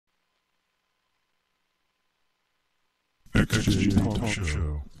xjtalk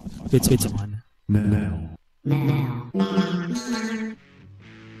show. It's on. Now.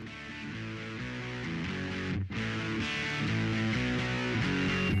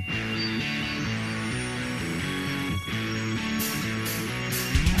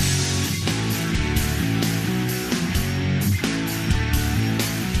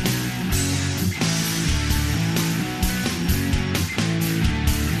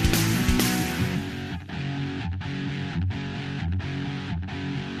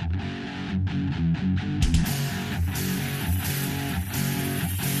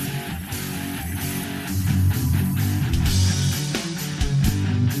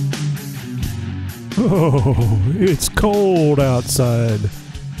 Oh, it's cold outside.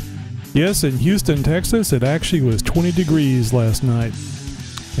 Yes, in Houston, Texas, it actually was 20 degrees last night.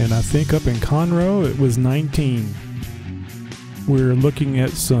 And I think up in Conroe, it was 19. We're looking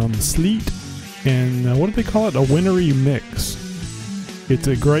at some sleet and what do they call it? A wintry mix. It's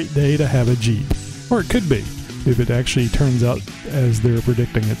a great day to have a Jeep. Or it could be, if it actually turns out as they're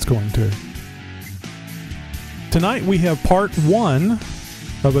predicting it's going to. Tonight we have part one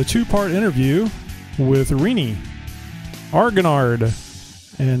of a two-part interview with Rene, rguignard,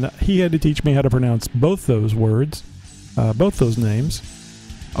 and he had to teach me how to pronounce both those words, both those names.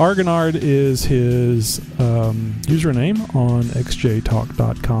 Rguignard is his username on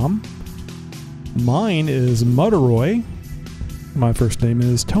xjtalk.com. Mine is Mutteroy. My first name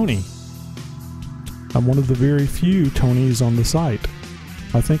is Tony. I'm one of the very few Tonys on the site.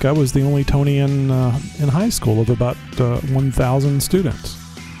 I think I was the only Tony in high school of about 1,000 students.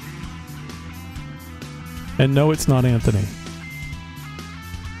 And no, it's not Anthony.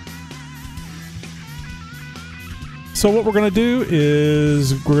 So what we're going to do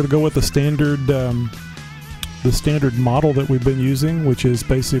is we're going to go with the standard model that we've been using, which is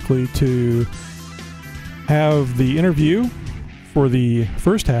basically to have the interview for the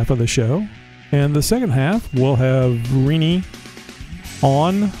first half of the show, and the second half we'll have Rene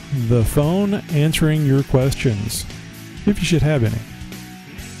on the phone answering your questions, if you should have any.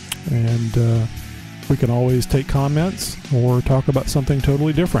 And we can always take comments or talk about something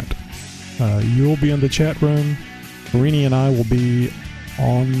totally different. You'll be in the chat room. Rene and I will be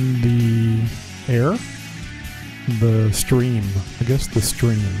on the air. The stream. I guess the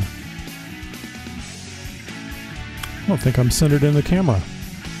stream. I don't think I'm centered in the camera.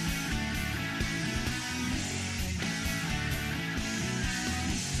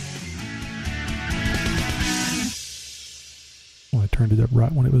 Well, I turned it up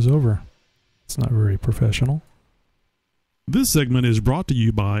right when it was over. It's not very professional. This segment is brought to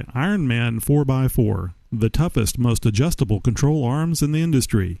you by Ironman 4x4, the toughest, most adjustable control arms in the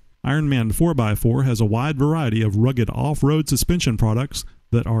industry. Ironman 4x4 has a wide variety of rugged off-road suspension products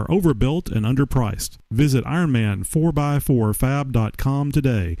that are overbuilt and underpriced. Visit Ironman4x4fab.com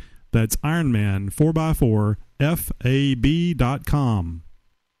today. That's Ironman4x4fab.com.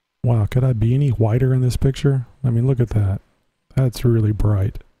 Wow, could I be any whiter in this picture? I mean, look at that. That's really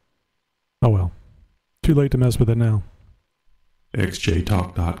bright. Oh well. Too late to mess with it now.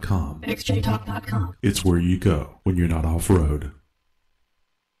 xjtalk.com. xjtalk.com. It's where you go when you're not off-road.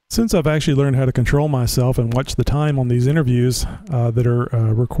 Since I've actually learned how to control myself and watch the time on these interviews that are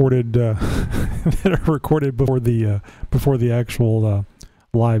recorded before the actual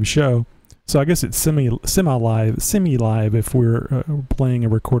live show, so I guess it's semi-live if we're playing a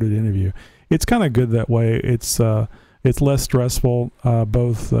recorded interview. It's kind of good that way. It's less stressful.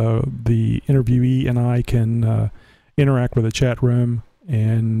 Both the interviewee and I can interact with the chat room,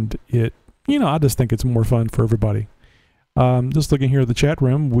 and I just think it's more fun for everybody. Just looking here at the chat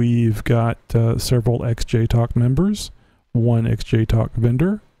room, we've got several XJTalk members, one XJTalk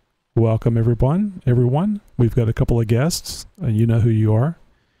vendor. Welcome everyone. We've got a couple of guests. You know who you are.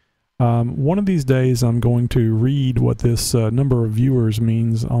 One of these days, I'm going to read what this number of viewers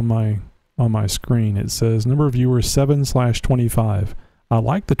means on my screen. It says number of viewers 7/25. I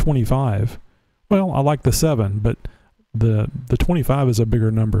like the 25. Well, I like the 7, but the 25 is a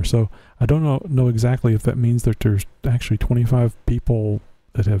bigger number, so I don't know exactly if that means that there's actually 25 people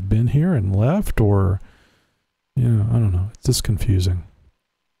that have been here and left, or I don't know. It's just confusing.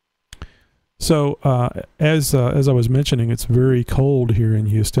 So as I was mentioning, it's very cold here in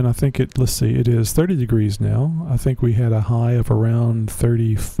Houston. I think it is 30 degrees now. I think we had a high of around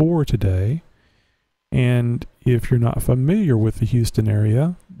 34 today. And if you're not familiar with the Houston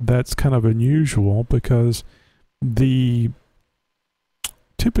area, that's kind of unusual because the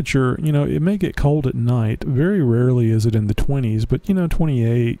temperature, it may get cold at night. Very rarely is it in the 20s, but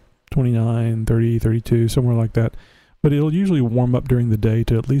 28, 29, 30, 32, somewhere like that. But it'll usually warm up during the day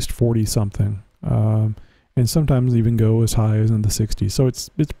to at least 40 something. and sometimes even go as high as in the 60s. So it's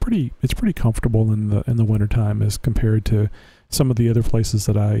pretty comfortable in the wintertime as compared to some of the other places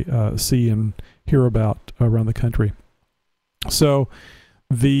that I see and hear about around the country. So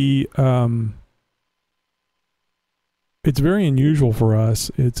the it's very unusual for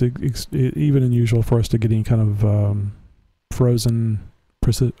us. It's even unusual for us to get any kind of frozen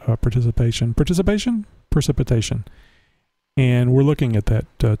precipitation, and we're looking at that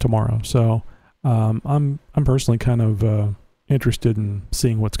tomorrow. So I'm personally kind of interested in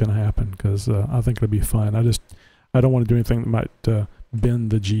seeing what's going to happen, because I think it'll be fun. I don't want to do anything that might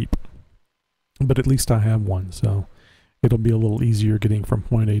bend the Jeep, but at least I have one, so it'll be a little easier getting from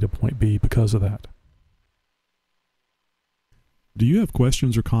point A to point B because of that. Do you have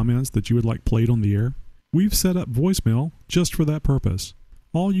questions or comments that you would like played on the air? We've set up voicemail just for that purpose.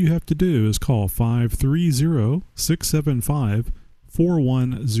 All you have to do is call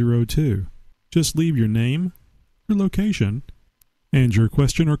 530-675-4102. Just leave your name, your location, and your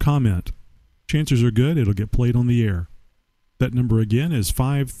question or comment. Chances are good it'll get played on the air. That number again is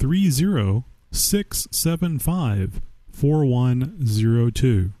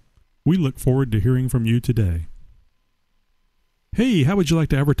 530-675-4102. We look forward to hearing from you today. Hey, how would you like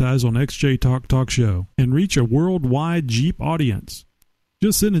to advertise on XJ Talk Show and reach a worldwide Jeep audience?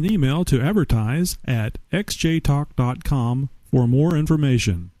 Just send an email to advertise@xjtalk.com for more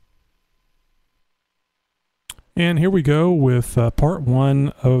information. And here we go with part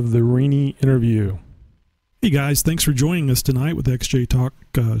one of the Rene interview. Hey guys, thanks for joining us tonight with XJ Talk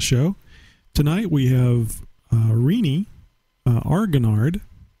Show. Tonight we have Rene rguignard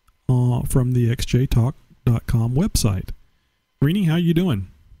from the xjtalk.com website. Rene, how you doing?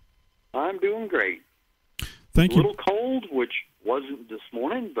 I'm doing great. Thank you. A little cold, which wasn't this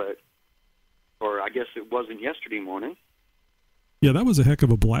morning, or I guess it wasn't yesterday morning. Yeah, that was a heck of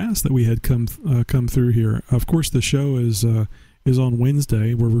a blast that we had come through here. Of course, the show is on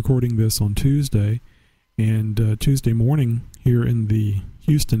Wednesday. We're recording this on Tuesday, and Tuesday morning here in the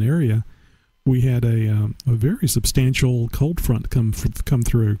Houston area, we had a very substantial cold front come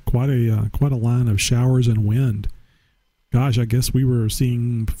through. Quite a line of showers and wind. Gosh, I guess we were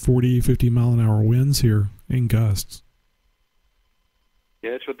seeing 40, 50 mile an hour winds here in gusts.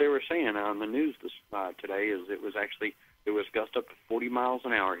 Yeah, that's what they were saying on the news today. It was gust up to 40 miles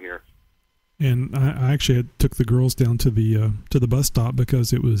an hour here. And I actually took the girls down to the bus stop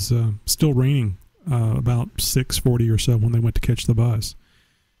because it was still raining about 6:40 or so when they went to catch the bus.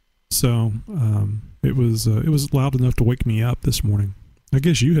 So it was loud enough to wake me up this morning. I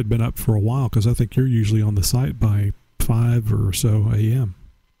guess you had been up for a while, because I think you're usually on the site by 5 or so a.m.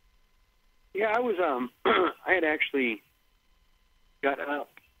 Yeah, I was. I had actually got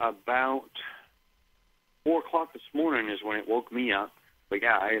up about 4 o'clock this morning is when it woke me up. But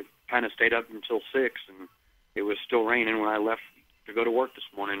yeah, I kind of stayed up until 6, and it was still raining when I left to go to work this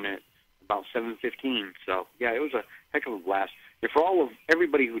morning at about 7:15. So yeah, it was a heck of a blast. And for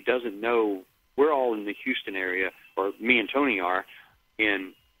everybody who doesn't know, we're all in the Houston area, or me and Tony are,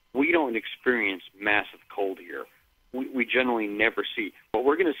 and we don't experience massive cold here. We generally never see. What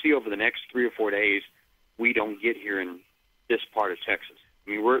we're going to see over the next 3 or 4 days, we don't get here in this part of Texas. I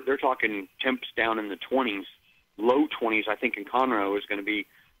mean, they're talking temps down in the 20s, low 20s. I think in Conroe is going to be,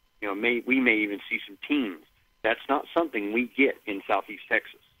 we may even see some teens. That's not something we get in Southeast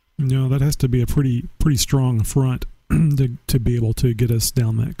Texas. No, that has to be a pretty strong front to be able to get us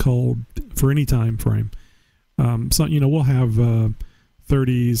down that cold for any time frame. So we'll have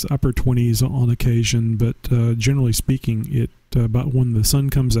 30s, upper 20s on occasion, but generally speaking, it about when the sun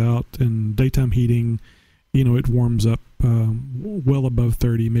comes out and daytime heating, it warms up well above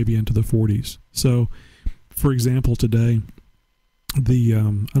 30, maybe into the 40s. So, for example, today, I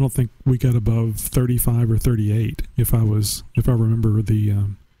don't think we got above 35 or 38. If I remember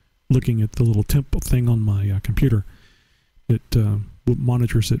looking at the little temp thing on my computer, it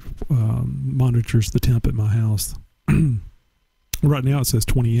monitors the temp at my house. Right now it says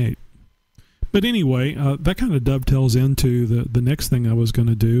 28. But anyway, that kind of dovetails into the next thing I was going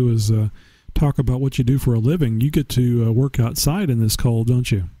to do is talk about what you do for a living. You get to work outside in this cold,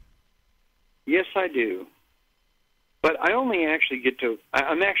 don't you? Yes, I do. But I only actually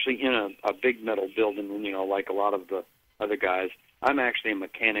I'm actually in a big metal building, like a lot of the other guys. I'm actually a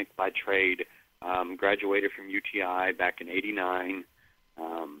mechanic by trade. Graduated from UTI back in '89.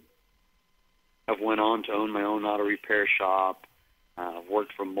 I've went on to own my own auto repair shop. I've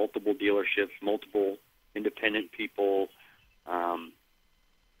worked for multiple dealerships, multiple independent people.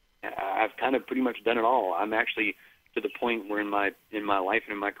 I've kind of pretty much done it all. I'm actually to the point where in my life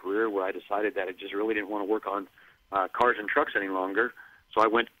and in my career where I decided that I just really didn't want to work on cars and trucks any longer. So I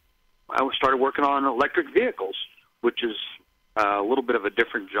went I started working on electric vehicles, which is a little bit of a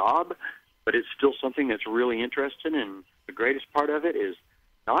different job, but it's still something that's really interesting. And the greatest part of it is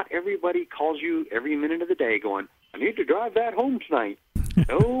not everybody calls you every minute of the day going, I need to drive that home tonight.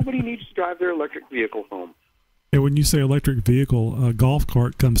 Nobody needs to drive their electric vehicle home. And when you say electric vehicle, golf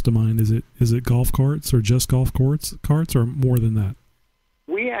cart comes to mind. Is it golf carts or just golf carts or more than that?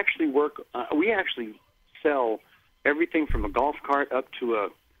 We actually sell everything from a golf cart up to a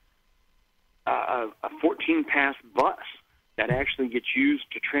 14-pass bus that actually gets used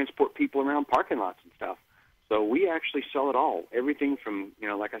to transport people around parking lots and stuff. So we actually sell it all. Everything from,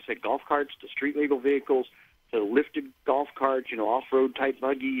 like I said, golf carts to street legal vehicles to lifted golf carts, off-road type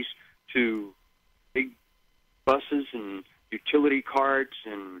buggies to big buses and utility carts,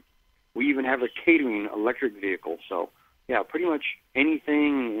 and we even have a catering electric vehicle. So, yeah, pretty much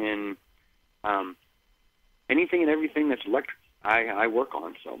anything and everything that's electric I work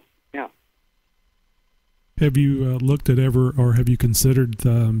on. So, yeah. Have you looked at or have you considered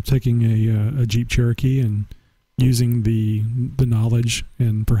taking a Jeep Cherokee and using the knowledge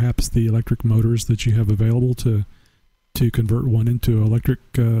and perhaps the electric motors that you have available to convert one into an electric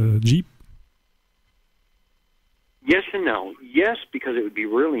Jeep? Yes and no. Yes, because it would be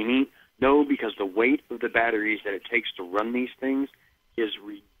really neat. No, because the weight of the batteries that it takes to run these things is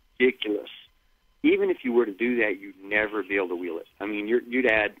ridiculous. Even if you were to do that, you'd never be able to wheel it. I mean, you'd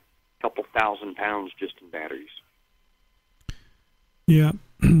add a couple 1,000 pounds just in batteries. Yeah,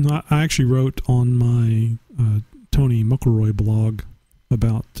 I actually wrote on my Tony McElroy blog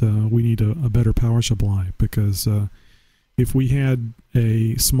about we need a better power supply, because if we had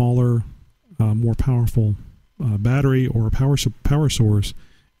a smaller, more powerful battery or a power source,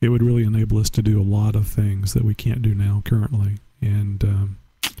 it would really enable us to do a lot of things that we can't do now currently. And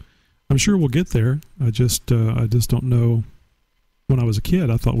I'm sure we'll get there. I just don't know. When I was a kid,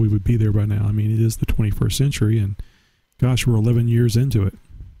 I thought we would be there by now. I mean, it is the 21st century, and gosh, we're 11 years into it.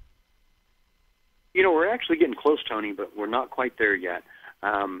 We're actually getting close, Tony, but we're not quite there yet.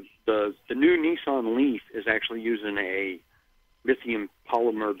 The new Nissan Leaf is actually using a lithium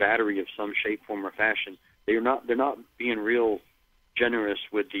polymer battery of some shape, form, or fashion. They're not being real generous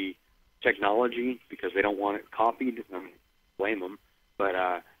with the technology because they don't want it copied. I mean, blame them, but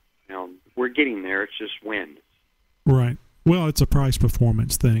we're getting there. It's just when. Right. Well, it's a price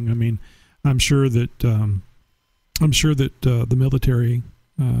performance thing. I mean, I'm sure that the military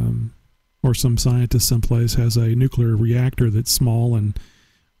or some scientist someplace has a nuclear reactor that's small, and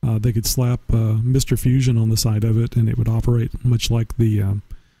they could slap Mr. Fusion on the side of it, and it would operate much like the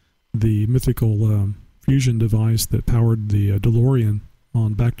mythical fusion device that powered the DeLorean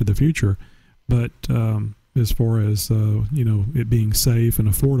on Back to the Future. But as far as it being safe and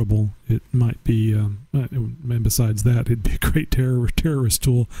affordable, it might be. And besides that, it'd be a great terrorist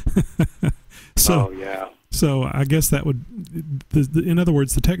tool. So, oh yeah. So I guess that would, in other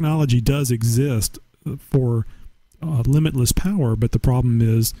words, the technology does exist for limitless power, but the problem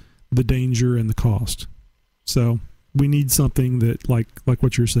is the danger and the cost. So we need something that, like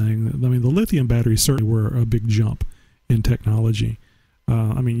what you're saying. I mean, the lithium batteries certainly were a big jump in technology.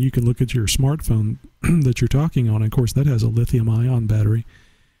 I mean, you can look at your smartphone that you're talking on. Of course, that has a lithium-ion battery.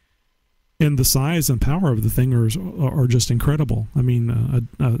 And the size and power of the thing are just incredible. I mean,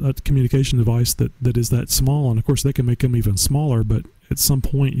 a communication device that is that small, and of course they can make them even smaller, but at some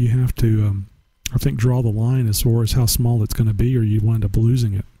point you have to, I think, draw the line as far as how small it's going to be, or you wind up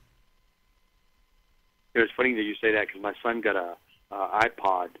losing it. It's funny that you say that, because my son got a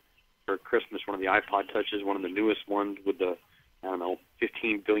iPod for Christmas, one of the iPod Touches, one of the newest ones with the,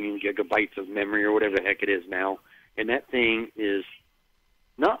 15 billion gigabytes of memory or whatever the heck it is now. And that thing is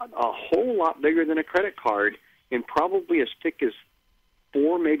not a whole lot bigger than a credit card, and probably as thick as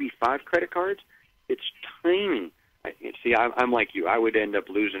 4, maybe 5 credit cards. It's tiny. See, I'm like you. I would end up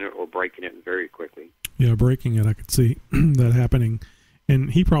losing it or breaking it very quickly. Yeah, breaking it, I could see that happening.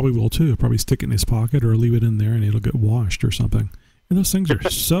 And he probably will too. He'll probably stick it in his pocket or leave it in there and it'll get washed or something. And those things are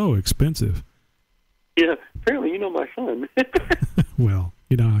so expensive. Yeah, apparently you know my son. Well,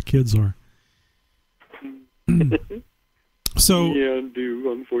 you know how kids are. So yeah, I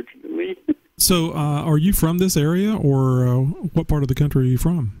do, unfortunately. So are you from this area, or what part of the country are you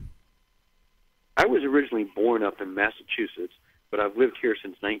from? I was originally born up in Massachusetts, but I've lived here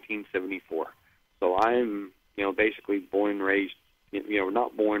since 1974. So I'm, basically born and raised,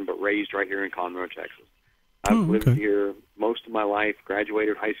 not born, but raised right here in Conroe, Texas. I've lived here most of my life,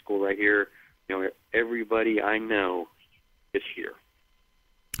 graduated high school right here. Everybody I know is here.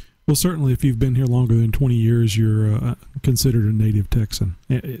 Well, certainly if you've been here longer than 20 years, you're considered a native Texan.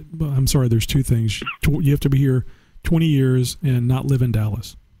 I'm sorry, there's two things. You have to be here 20 years and not live in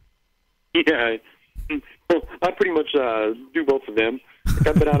Dallas. Yeah, I pretty much do both of them.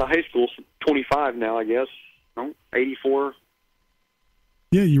 I've been out of high school since 25 now, I guess. No, 84.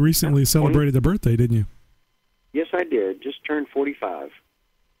 Yeah, you recently celebrated a birthday, didn't you? Yes, I did. Just turned 45.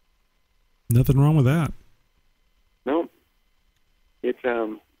 Nothing wrong with that. No, it's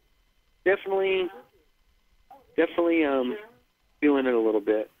definitely feeling it a little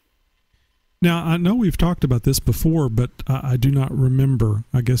bit. Now, I know we've talked about this before, but I do not remember.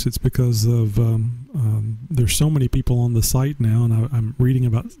 I guess it's because of there's so many people on the site now, and I'm reading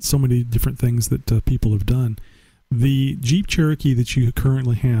about so many different things that people have done. The Jeep Cherokee that you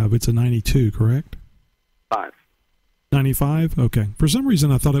currently have, it's a 92, correct? 95? Okay. For some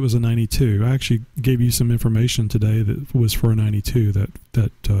reason, I thought it was a 92. I actually gave you some information today that was for a 92,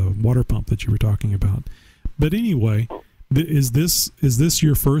 that water pump that you were talking about. But anyway, is this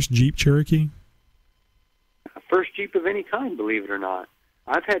your first Jeep Cherokee? First Jeep of any kind, believe it or not.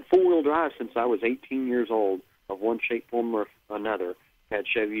 I've had four-wheel drive since I was 18 years old, of one shape, form, or another. Had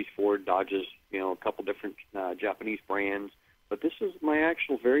Chevys, Ford, Dodges, a couple different Japanese brands. But this is my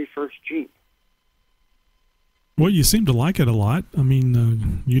actual very first Jeep. Well, you seem to like it a lot. I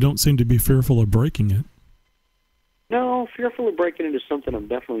mean, you don't seem to be fearful of breaking it. No, fearful of breaking it is something I'm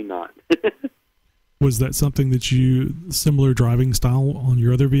definitely not. Was that something that similar driving style on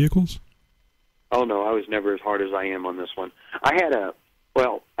your other vehicles? Oh, no, I was never as hard as I am on this one. I had a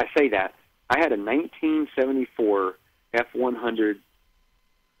 1974 F-100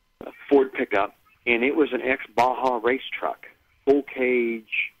 Ford pickup, and it was an ex-Baja race truck, full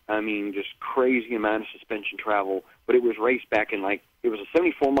cage. I mean, just crazy amount of suspension travel, but it was raced back in it was a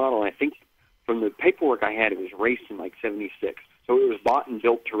 74 model, and I think from the paperwork I had, it was raced in 76. So it was bought and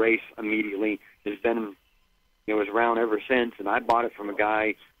built to race immediately. It's been, it was around ever since, and I bought it from a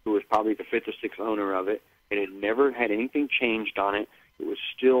guy who was probably the fifth or sixth owner of it, and it never had anything changed on it. It was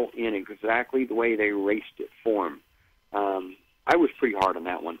still in exactly the way they raced it for him. I was pretty hard on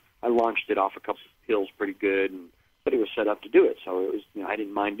that one. I launched it off a couple of hills pretty good, but it was set up to do it, so it was, I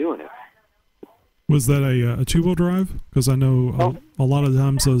didn't mind doing it. Was that a two-wheel drive? Because I know a lot of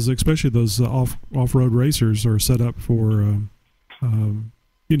times especially those off-road racers are set up for,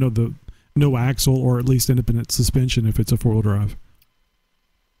 the no axle or at least independent suspension if it's a four-wheel drive.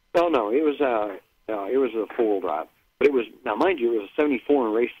 No, it was a four-wheel drive, but it was, now mind you, it was a 74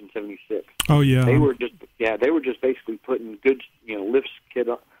 and raced in 76. Oh yeah, they were just basically putting good lift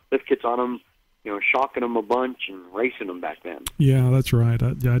kits on them. Shocking them a bunch and racing them back then. Yeah, that's right.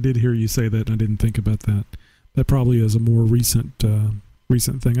 I did hear you say that, and I didn't think about that. That probably is a more recent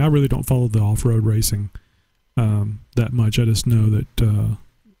thing. I really don't follow the off-road racing that much. I just know that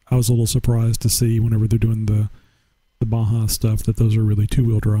I was a little surprised to see whenever they're doing the Baja stuff that those are really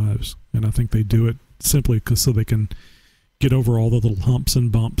two-wheel drives, and I think they do it simply so they can get over all the little humps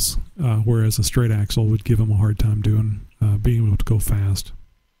and bumps, whereas a straight axle would give them a hard time being able to go fast.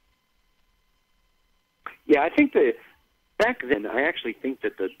 Yeah, I think that back then, I actually think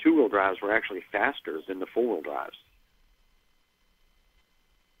that the two-wheel drives were actually faster than the four-wheel drives.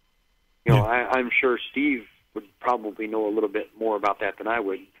 I'm sure Steve would probably know a little bit more about that than I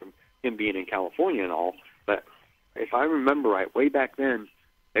would from him being in California and all. But if I remember right, way back then,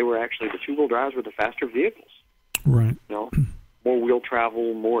 they were actually, the two-wheel drives were the faster vehicles. Right. More wheel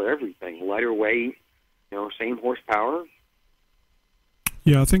travel, more everything, lighter weight, same horsepower.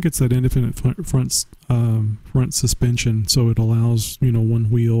 Yeah, I think it's that independent front suspension, so it allows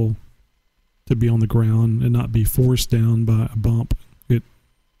one wheel to be on the ground and not be forced down by a bump.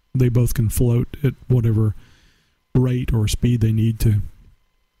 They both can float at whatever rate or speed they need to.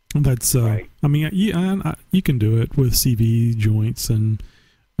 That's right. I mean, you can do it with CV joints and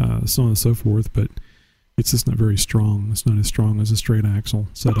so on and so forth, but it's just not very strong. It's not as strong as a straight axle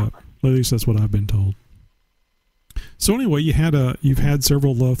setup. At least that's what I've been told. So anyway, you've had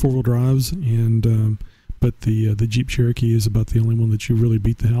several four-wheel drives, but the Jeep Cherokee is about the only one that you really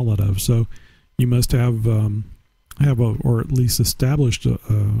beat the hell out of. So you must have or at least established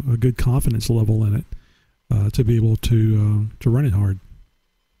a good confidence level in it to be able to run it hard.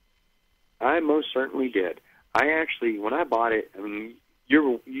 I most certainly did. I actually, when I bought it, I mean,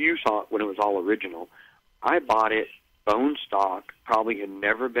 you saw it when it was all original. I bought it bone stock. Probably had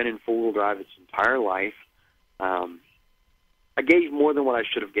never been in four-wheel drive its entire life. I gave more than what I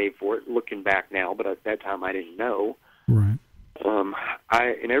should have gave for it, looking back now, but at that time I didn't know. Right.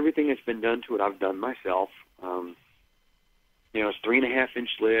 And everything that's been done to it, I've done myself. It's 3.5-inch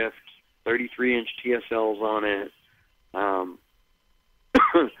lift, 33-inch TSLs on it.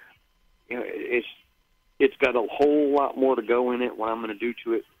 It's got a whole lot more to go in it, what I'm going to do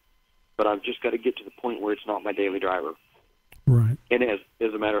to it, but I've just got to get to the point where it's not my daily driver. Right. And as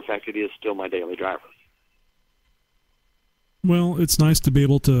a matter of fact, it is still my daily driver. Well, it's nice to be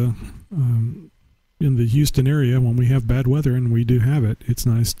able to, in the Houston area, when we have bad weather, and we do have it, it's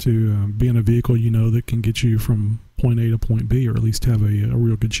nice to be in a vehicle that can get you from point A to point B, or at least have a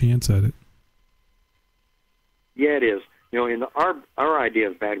real good chance at it. Yeah, it is. In our idea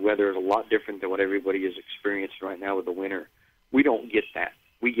of bad weather is a lot different than what everybody is experiencing right now with the winter. We don't get that.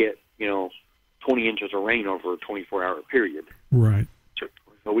 We get 20 inches of rain over a 24-hour period. Right.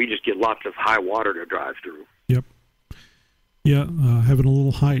 So we just get lots of high water to drive through. Yep. Yeah, having a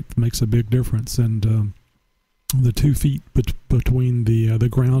little height makes a big difference, and the 2 feet between the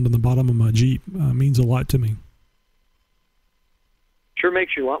ground and the bottom of my Jeep means a lot to me. Sure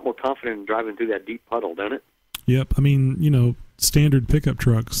makes you a lot more confident in driving through that deep puddle, doesn't it? Yep. I mean, standard pickup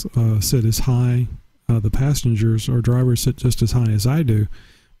trucks sit as high. The passengers or drivers sit just as high as I do,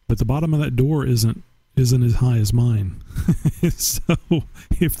 but the bottom of that door isn't as high as mine. So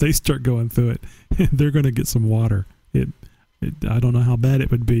if they start going through it, they're going to get some water. I don't know how bad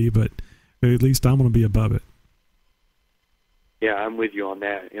it would be, but at least I'm going to be above it. Yeah, I'm with you on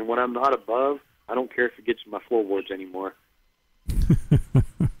that. And when I'm not above, I don't care if it gets in my floorboards anymore.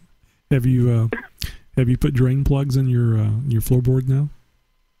 Have you put drain plugs in your floorboard now?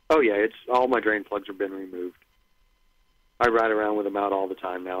 Oh yeah, it's all my drain plugs have been removed. I ride around with them out all the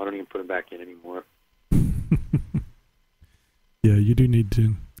time now. I don't even put them back in anymore. Yeah, you do need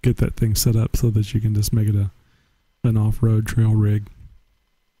to get that thing set up so that you can just make it an off-road trail rig.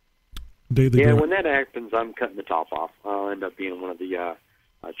 When that happens, I'm cutting the top off. I'll end up being one of the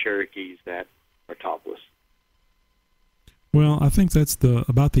Cherokees that are topless. Well, I think that's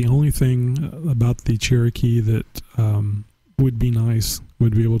about the only thing about the Cherokee that would be nice,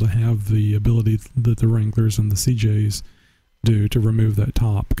 would be able to have the ability that the Wranglers and the CJs do to remove that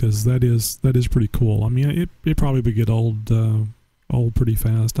top, because that is pretty cool. I mean, it probably would get old pretty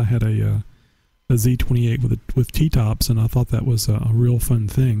fast. I had a Z28 with T-tops, and I thought that was a real fun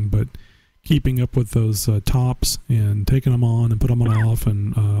thing, but keeping up with those tops and taking them on and putting them off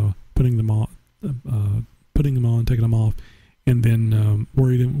and putting them on, taking them off, and then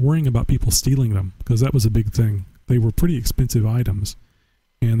worrying about people stealing them, because that was a big thing. They were pretty expensive items,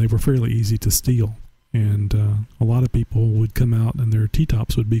 and they were fairly easy to steal, and a lot of people would come out and their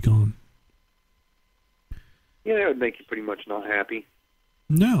T-tops would be gone. Yeah, that would make you pretty much not happy.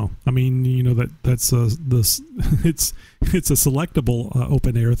 No, I mean, that's it's a selectable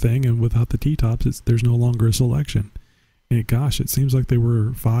open air thing, and without the T-tops, there's no longer a selection. And gosh, it seems like they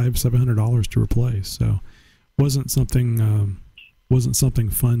were $500-700 to replace. So, wasn't something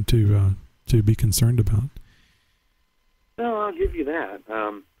fun to be concerned about. No, I'll give you that.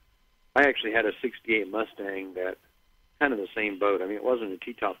 I actually had a '68 Mustang that kind of the same boat. I mean, it wasn't a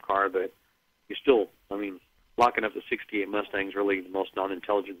T-top car, but you still, locking up the '68 Mustang is really the most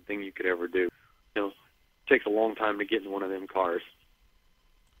non-intelligent thing you could ever do. It takes a long time to get in one of them cars.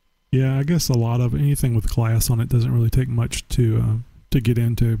 Yeah, I guess a lot of anything with glass on it doesn't really take much to get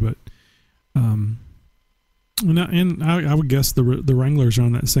into, but I would guess the Wranglers are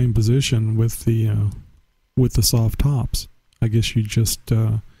in that same position with the soft tops. I guess you just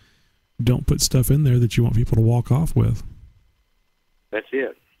don't put stuff in there that you want people to walk off with. That's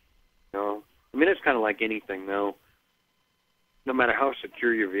it. It's kind of like anything, though. No matter how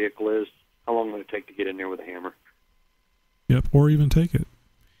secure your vehicle is, how long will it take to get in there with a hammer? Yep, or even take it.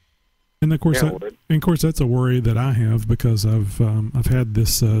 And of course, that's a worry that I have, because I've had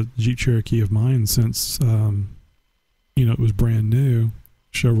this Jeep Cherokee of mine since it was brand new,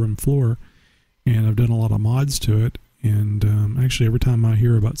 showroom floor, and I've done a lot of mods to it. And actually, every time I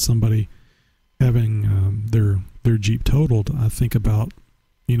hear about somebody having their Jeep totaled, I think about,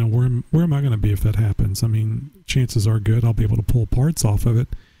 where am I going to be if that happens? I mean, chances are good I'll be able to pull parts off of it,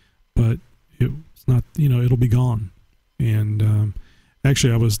 but it's not, it'll be gone. And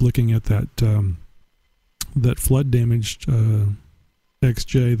actually, I was looking at that flood damaged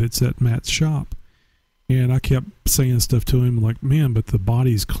XJ that's at Matt's shop, and I kept saying stuff to him like, man, but the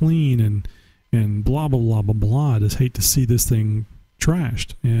body's clean and blah blah blah blah blah. I just hate to see this thing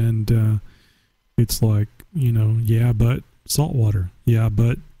trashed. And it's like, yeah, but salt water. Yeah,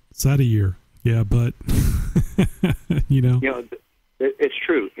 but it's out of year. Yeah, but it's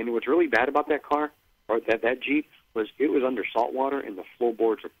true. And what's really bad about that car, or that Jeep, was it was under salt water, and the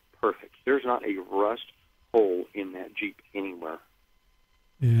floorboards are perfect. There's not a rust hole in that Jeep anywhere.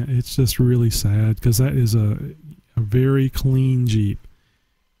 Yeah, it's just really sad, because that is a very clean Jeep.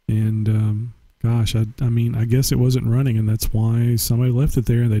 And gosh, I guess it wasn't running, and that's why somebody left it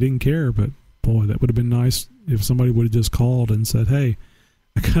there and they didn't care. But boy, that would have been nice if somebody would have just called and said, hey,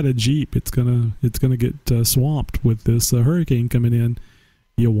 I got a Jeep. It's gonna get swamped with this hurricane coming in.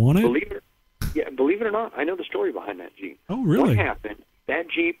 You want it? Believe it or not, I know the story behind that Jeep. Oh, really? What happened? That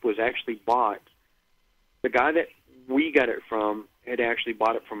Jeep was actually bought. The guy that we got it from had actually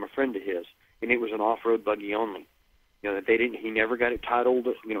bought it from a friend of his, and it was an off-road buggy only. That they didn't. He never got it titled.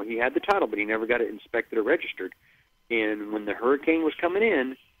 He had the title, but he never got it inspected or registered. And when the hurricane was coming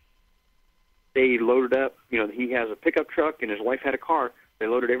in, they loaded up. He has a pickup truck, and his wife had a car. They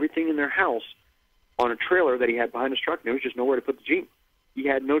loaded everything in their house on a trailer that he had behind his truck, and there was just nowhere to put the Jeep. He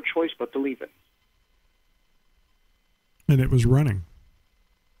had no choice but to leave it. And it was running.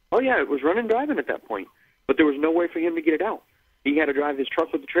 Oh, yeah, it was running, driving at that point. But there was no way for him to get it out. He had to drive his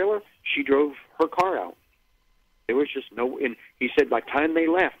truck with the trailer. She drove her car out. There was just no, and he said by the time they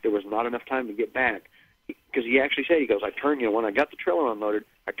left, there was not enough time to get back. Because he actually said, he goes, I turned, when I got the trailer unloaded,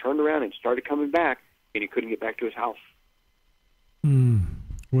 I turned around and started coming back, and he couldn't get back to his house.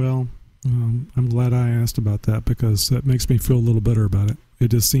 Well, I'm glad I asked about that, because that makes me feel a little better about it.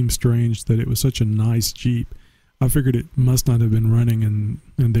 It just seems strange that it was such a nice Jeep. I figured it must not have been running, and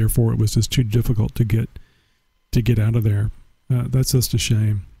therefore it was just too difficult to get out of there. That's just a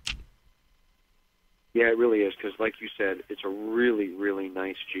shame. Yeah, it really is, because like you said, it's a really, really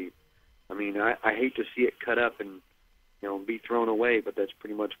nice Jeep. I mean, I hate to see it cut up and be thrown away, but that's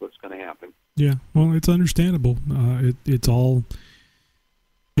pretty much what's going to happen. Yeah, well, it's understandable. It's all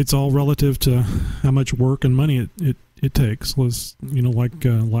relative to how much work and money it takes.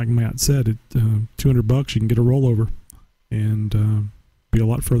 Like Matt said, $200 you can get a rollover and be a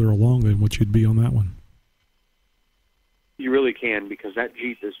lot further along than what you'd be on that one. You really can, because that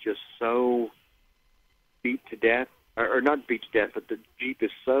Jeep is just so beat to death, or not beat to death, but the Jeep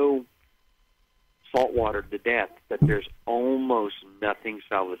is so saltwater to death that there's almost nothing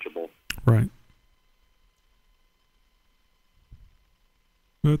salvageable. Right.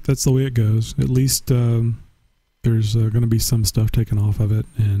 But that's the way it goes. At least there's going to be some stuff taken off of it,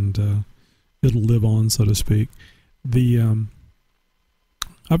 and it'll live on, so to speak.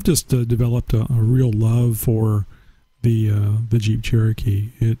 I've just developed a real love for the Jeep Cherokee.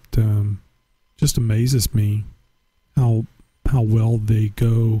 It just amazes me how well they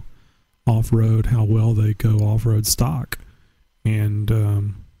go off-road, how well they go off-road stock,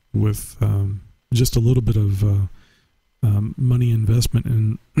 and with just a little bit of money investment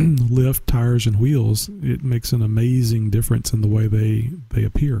in lift, tires, and wheels, it makes an amazing difference in the way they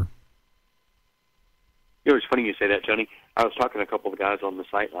appear. It's funny you say that, Johnny. I was talking to a couple of guys on the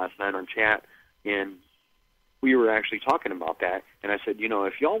site last night on chat, and we were actually talking about that. And I said,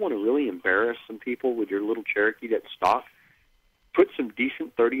 if y'all want to really embarrass some people with your little Cherokee that's stock, put some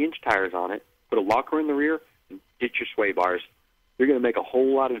decent 30-inch tires on it, put a locker in the rear, and ditch your sway bars. You're going to make a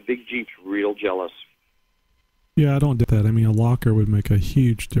whole lot of big Jeeps real jealous. Yeah, I don't do that. I mean, a locker would make a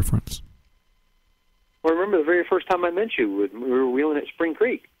huge difference. Well, I remember the very first time I met you, we were wheeling at Spring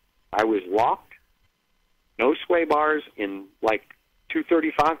Creek. I was locked, no sway bars, in like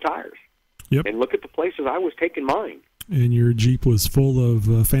 235 tires. Yep. And look at the places I was taking mine. And your Jeep was full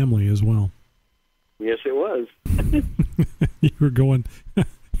of family as well. Yes, it was. You were going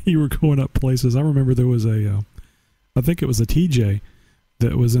up places. I remember there was I think it was a TJ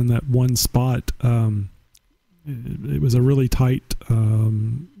that was in that one spot. It was a really tight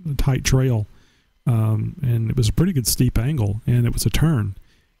trail, and it was a pretty good steep angle, and it was a turn.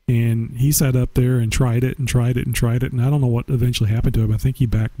 And he sat up there and tried it, and I don't know what eventually happened to him. I think he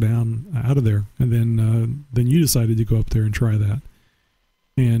backed down out of there, and then you decided to go up there and try that.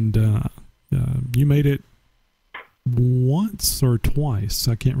 And you made it once or twice.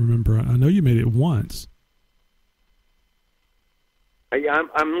 I can't remember. I know you made it once.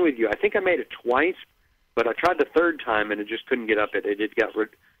 I'm with you. I think I made it twice, but I tried the third time, and it just couldn't get up it. It got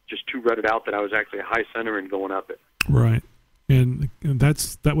just too rutted out that I was actually a high center and going up it. Right. And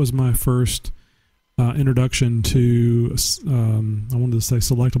that was my first introduction to, I wanted to say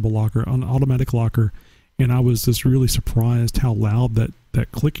selectable locker, an automatic locker, and I was just really surprised how loud that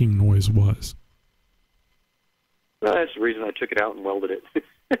clicking noise was. Well, that's the reason I took it out and welded it.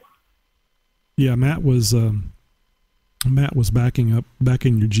 Yeah, Matt was backing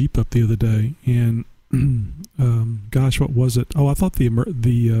your Jeep up the other day, and gosh, what was it? Oh, I thought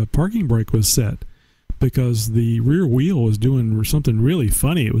the parking brake was set, because the rear wheel was doing something really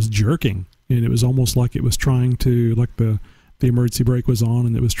funny. It was jerking, and it was almost like it was trying to, like the emergency brake was on,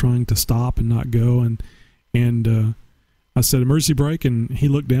 and it was trying to stop and not go. And I said, emergency brake, and he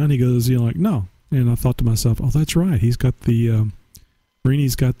looked down. He goes, no. And I thought to myself, oh, that's right. He's got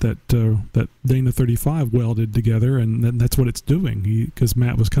Rene's got that Dana 35 welded together, and that's what it's doing. Because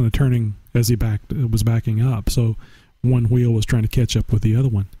Matt was kind of turning as he was backing up. So one wheel was trying to catch up with the other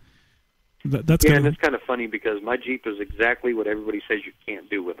one. That's and it's kind of funny because my Jeep is exactly what everybody says you can't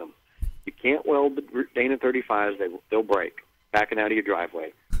do with them. You can't weld the Dana 35s; they'll break backing out of your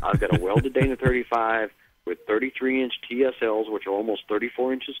driveway. I've got a welded Dana 35 with 33-inch TSLs, which are almost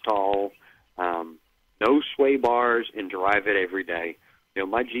 34 inches tall, no sway bars, and drive it every day. You know,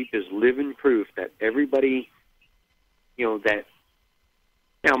 my Jeep is living proof that everybody, you know, that.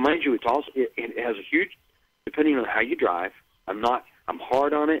 Now, mind you, it has a huge, depending on how you drive. I'm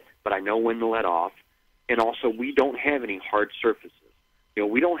hard on it, but I know when to let off. And also, we don't have any hard surfaces. You know,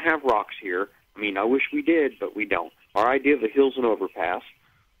 we don't have rocks here. I mean, I wish we did, but we don't. Our idea of a hill's an overpass.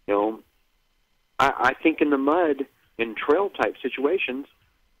 You know, I think in the mud, in trail-type situations,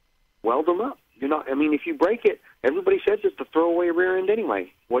 weld them up. You're not. I mean, if you break it, everybody says it's a throwaway rear end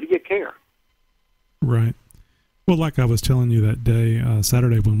anyway. What do you care? Right. Well, like I was telling you that day,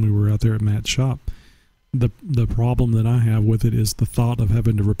 Saturday, when we were out there at Matt's shop, the problem that I have with it is the thought of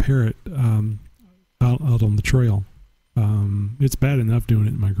having to repair it out on the trail. It's bad enough doing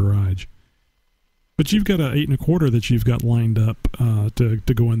it in my garage. But you've got an 8 1/4 that you've got lined up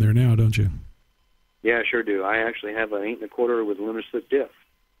to go in there now, don't you? Yeah, I sure do. I actually have an 8 1/4 with limited slip diff.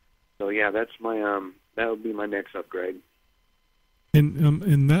 So yeah, that's my that would be my next upgrade.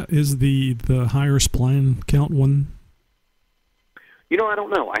 And that is the higher spline count one? You know, I don't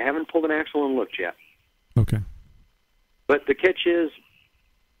know. I haven't pulled an axle and looked yet. Okay. But the catch is,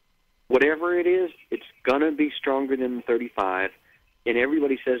 whatever it is, it's gonna be stronger than the 35. And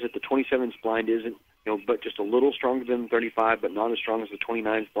everybody says that the 27 spline isn't, you know, but just a little stronger than the 35, but not as strong as the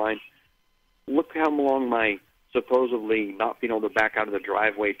 29 spline. Look how long my supposedly not being able to back out of the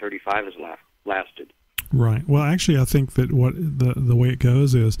driveway 35 has lasted. Right. Well, actually, I think that what the way it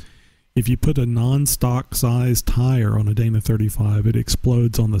goes is, if you put a non-stock size tire on a Dana 35, it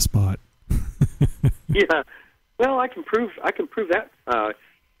explodes on the spot. Yeah. Well, I can prove that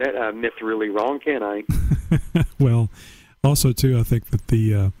myth really wrong, can't I? Well, also too, I think that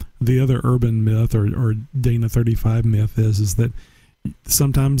the other urban myth or Dana 35 myth is that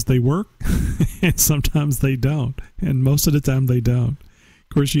sometimes they work and sometimes they don't, and most of the time they don't.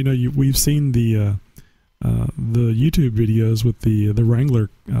 Of course, you know, we've seen the YouTube videos with the Wrangler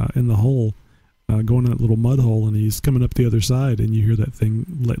in the hole, going in that little mud hole, and he's coming up the other side, and you hear that thing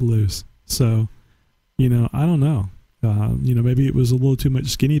let loose. So, you know, I don't know. You know, maybe it was a little too much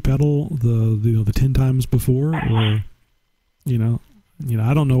skinny pedal the 10 times before, or you know,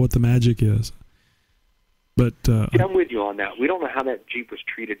 I don't know what the magic is. But yeah, I'm with you on that. We don't know how that Jeep was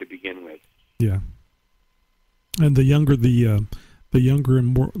treated to begin with. Yeah, and the younger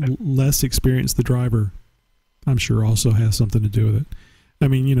and less experienced the driver, I'm sure also has something to do with it. I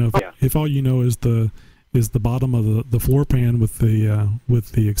mean, you know, if all you know is the bottom of the floor pan with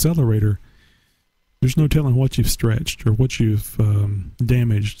the accelerator, there's no telling what you've stretched or what you've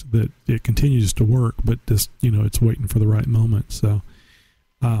damaged, that it continues to work, but just, you know, it's waiting for the right moment. So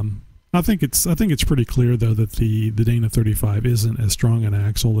I think it's pretty clear, though, that the Dana 35 isn't as strong an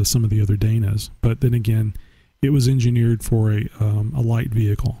axle as some of the other Danas. But then again, it was engineered for a light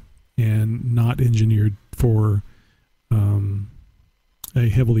vehicle and not engineered for a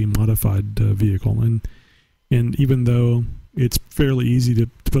heavily modified vehicle. And even though it's fairly easy to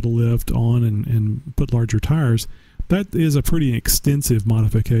put a lift on and put larger tires, that is a pretty extensive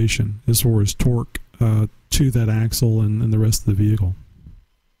modification as far as torque to that axle and the rest of the vehicle.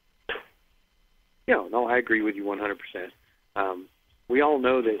 Yeah, no, I agree with you 100%. We all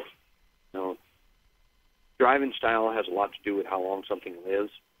know that, you know, driving style has a lot to do with how long something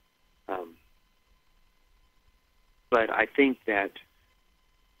lives. But I think that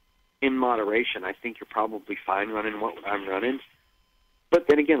in moderation, I think you're probably fine running what I'm running. But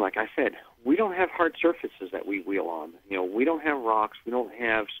then again, like I said, we don't have hard surfaces that we wheel on. You know, we don't have rocks. We don't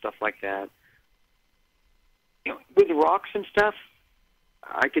have stuff like that. You know, with rocks and stuff,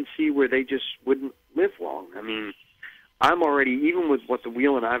 I can see where they just wouldn't live long. I mean, I'm already, even with what the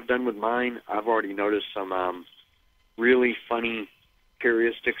wheeling I've done with mine, I've already noticed some really funny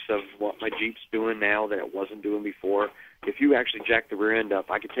characteristics of what my Jeep's doing now that it wasn't doing before. If you actually jack the rear end up,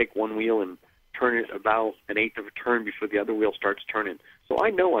 I could take one wheel and turn it about an eighth of a turn before the other wheel starts turning. So I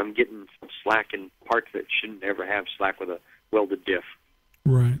know I'm getting some slack in parts that shouldn't ever have slack with a welded diff.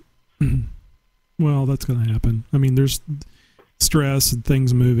 Right. Well, that's going to happen. I mean, there's stress and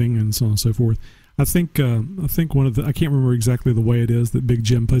things moving and so on and so forth. I think one of the, I can't remember exactly the way it is that Big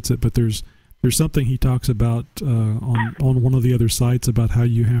Jim puts it, but there's something he talks about on one of the other sites about how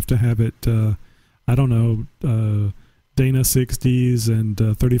you have to have it, I don't know, Dana 60s and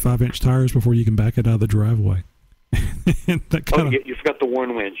 35-inch tires before you can back it out of the driveway. And that kind you forgot the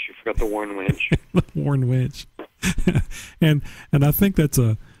worn winch. You forgot the worn winch. The worn winch. and I think that's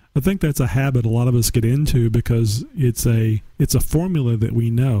a habit a lot of us get into because it's a formula that we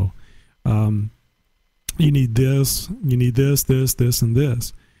know. You need this, this, and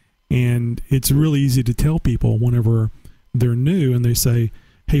this. And it's really easy to tell people whenever they're new and they say,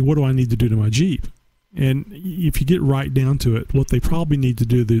 hey, what do I need to do to my Jeep? And if you get right down to it, what they probably need to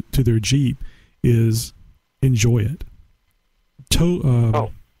do to their Jeep is enjoy it.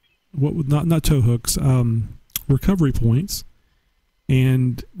 Not tow hooks, recovery points.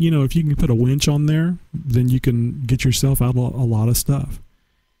 And, if you can put a winch on there, then you can get yourself out of a lot of stuff.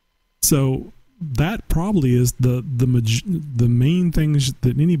 So that probably is the main things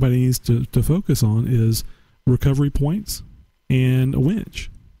that anybody needs to focus on is recovery points and a winch.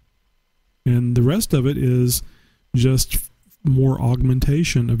 And the rest of it is just more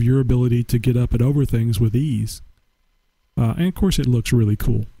augmentation of your ability to get up and over things with ease. And of course, it looks really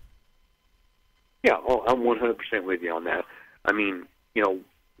cool. Yeah, well, I'm 100% with you on that. I mean,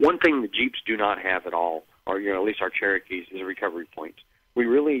 one thing the Jeeps do not have at all, or at least our Cherokees, is recovery points. We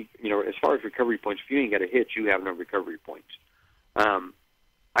really, as far as recovery points, if you ain't got a hitch, you have no recovery points. I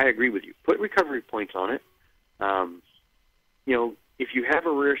agree with you. Put recovery points on it. If you have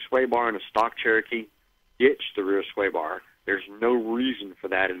a rear sway bar in a stock Cherokee, ditch the rear sway bar. There's no reason for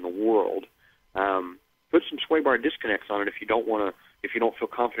that in the world. Put some sway bar disconnects on it if you don't feel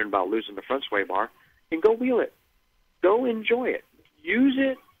confident about losing the front sway bar, and go wheel it. Go enjoy it. Use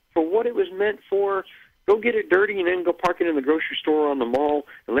it for what it was meant for. Go get it dirty and then go park it in the grocery store or on the mall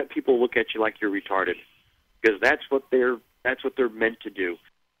and let people look at you like you're retarded, because that's what they're meant to do.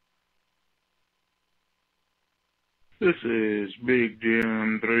 This is Big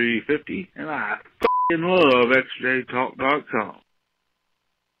Jim 350, and I f***ing love xjtalk.com.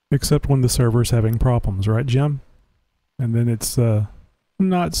 Except when the server's having problems, right, Jim? And then it's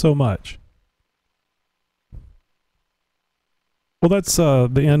not so much. Well, that's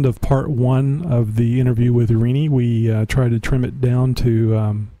the end of part 1 of the interview with Rene. We tried to trim it down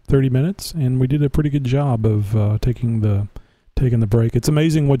to 30 minutes, and we did a pretty good job of taking the break. It's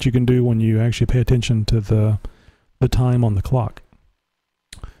amazing what you can do when you actually pay attention to the time on the clock.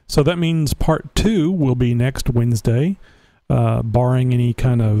 So that means part 2 will be next Wednesday, barring any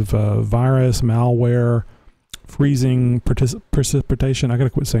kind of virus, malware, freezing, precipitation. I gotta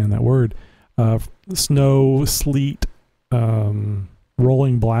quit saying that word. Snow, sleet,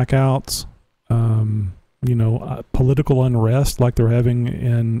 rolling blackouts, political unrest like they're having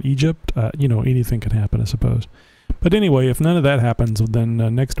in Egypt. Anything can happen, I suppose. But anyway, if none of that happens, then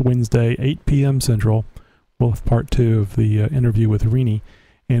next Wednesday, 8 p.m. Central, we'll have part 2 of the interview with Rene,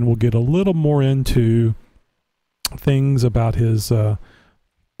 and we'll get a little more into things about his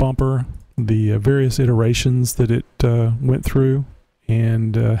bumper, the various iterations that it went through,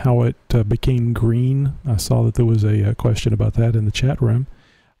 and how it became green. I saw that there was a question about that in the chat room.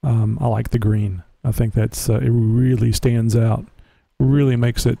 I like the green. I think that's it really stands out. Really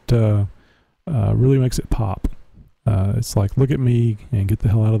makes it pop. It's like, look at me and get the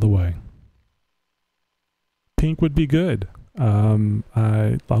hell out of the way. Pink would be good.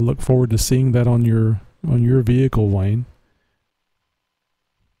 I look forward to seeing that on your vehicle, Wayne.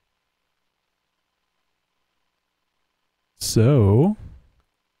 So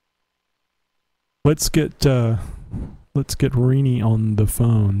let's get Rene on the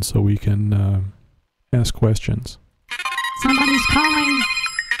phone so we can ask questions. Somebody's calling.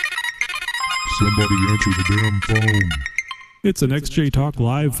 Somebody answer the damn phone. It's an XJ Talk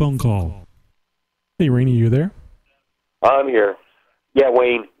live phone call. Hey, Rene, you there? I'm here. Yeah,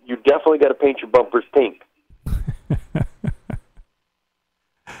 Wayne, you definitely got to paint your bumpers pink.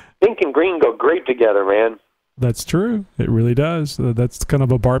 Pink and green go great together, man. That's true. It really does. That's kind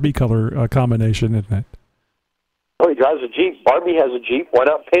of a Barbie color combination, isn't it? Oh, he drives a Jeep. Barbie has a Jeep. Why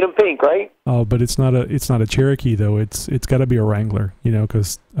not paint him pink, right? Oh, but it's not a Cherokee though. It's got to be a Wrangler,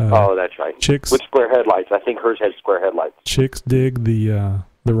 because oh, that's right. Chicks with square headlights. I think hers has square headlights. Chicks dig the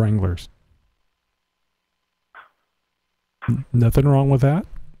Wranglers. Nothing wrong with that.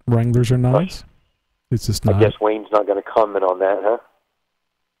 Wranglers are nice. It's just not. I guess Wayne's not going to comment on that, huh?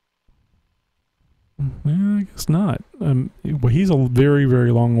 Well, I guess not. Well, he's a very,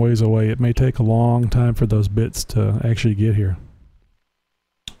 very long ways away. It may take a long time for those bits to actually get here.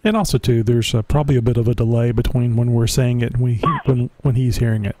 And also, too, there's probably a bit of a delay between when we're saying it and when he's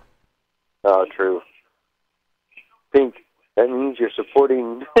hearing it. Oh, true. Pink, that means you're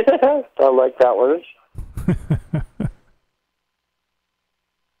supporting... I like that one.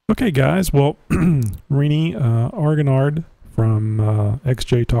 Okay, guys. Well, Rene rguignard from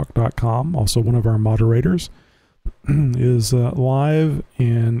xjtalk.com, also one of our moderators, is live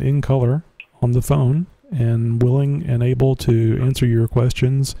and in color on the phone and willing and able to answer your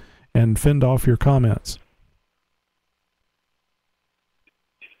questions and fend off your comments.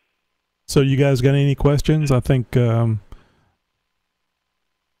 So you guys got any questions? I think there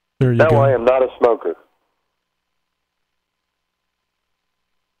you go. No, I am not a smoker.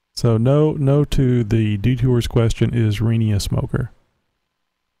 So no to the Detour's question, is Rene a smoker?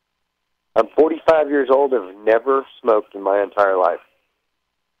 I'm 45 years old and have never smoked in my entire life.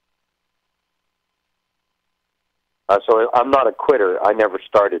 So I'm not a quitter. I never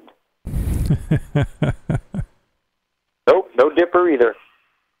started. Nope, no dipper either.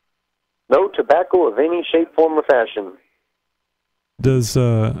 No tobacco of any shape, form, or fashion. Does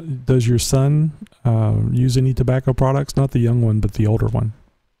your son use any tobacco products? Not the young one, but the older one.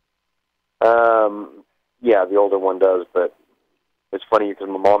 Yeah, the older one does, but it's funny because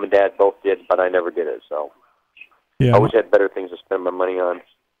my mom and dad both did, but I never did it. So yeah, I always had better things to spend my money on.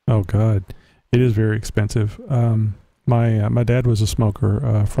 Oh God, it is very expensive. My dad was a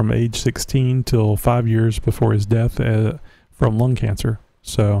smoker from age 16 till 5 years before his death from lung cancer.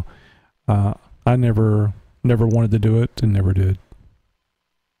 So I never wanted to do it and never did.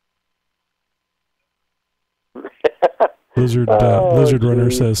 Lizard Runner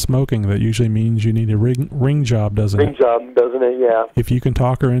says smoking. That usually means you need a ring job, doesn't it? Ring job, doesn't it? Yeah. If you can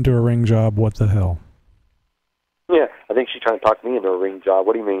talk her into a ring job, what the hell? Yeah, I think she's trying to talk me into a ring job.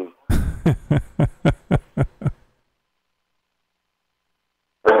 What do you mean?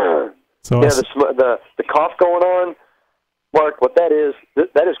 So yeah, the cough going on, Mark. What that is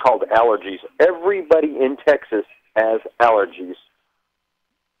called allergies. Everybody in Texas has allergies,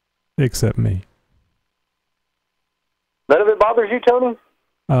 except me. None of it bothers you, Tony?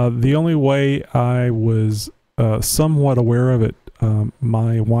 The only way I was somewhat aware of it,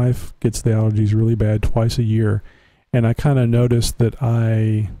 my wife gets the allergies really bad twice a year, and I kind of noticed that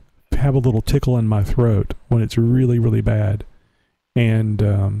I have a little tickle in my throat when it's really, really bad.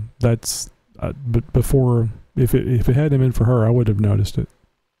 And that's, but before, if it hadn't been for her, I would have noticed it.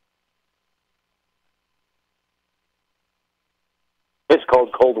 It's called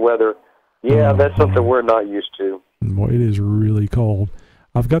cold weather. Yeah, that's something we're not used to. Boy, it is really cold.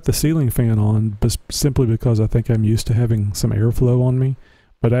 I've got the ceiling fan on simply because I think I'm used to having some airflow on me,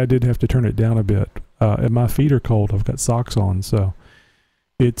 but I did have to turn it down a bit. And my feet are cold. I've got socks on, so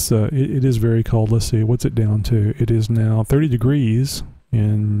it is very cold. Let's see, what's it down to? It is now 30 degrees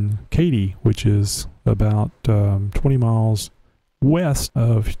in Katy, which is about 20 miles west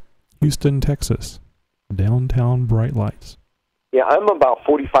of Houston, Texas. Downtown bright lights. Yeah, I'm about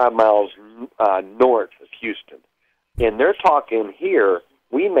 45 miles north of Houston. And they're talking here,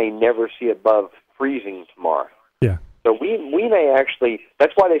 we may never see above freezing tomorrow. Yeah. So we may actually,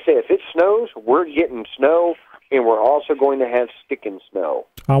 that's why they say if it snows, we're getting snow, and we're also going to have sticking snow.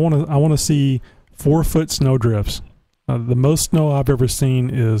 I want to see 4-foot snow drifts. The most snow I've ever seen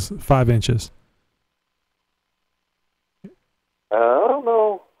is 5 inches. I don't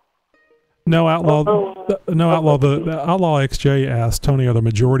know. No Outlaw. No Outlaw. The Outlaw XJ asked Tony, are the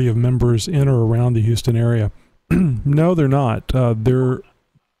majority of members in or around the Houston area? No, they're not. The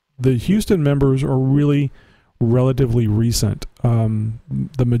Houston members are really relatively recent.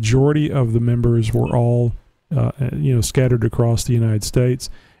 The majority of the members were all, scattered across the United States,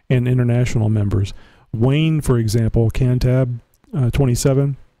 and international members. Wayne, for example, Cantab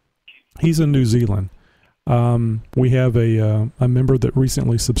 27, he's in New Zealand. We have a member that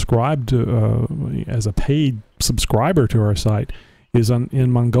recently subscribed to, as a paid subscriber to our site, is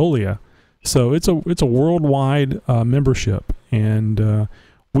in Mongolia. So it's a worldwide membership, and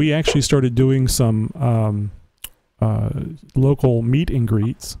we actually started doing some local meet and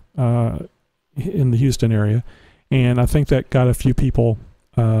greets in the Houston area, and I think that got a few people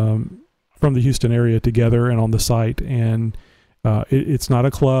from the Houston area together and on the site. And it's not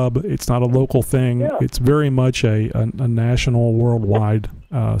a club, it's not a local thing. Yeah. It's very much a national, worldwide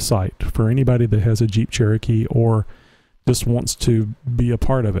site for anybody that has a Jeep Cherokee or just wants to be a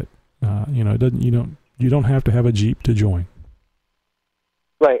part of it. You don't have to have a Jeep to join.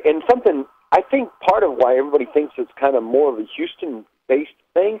 Right, and something I think part of why everybody thinks it's kind of more of a Houston-based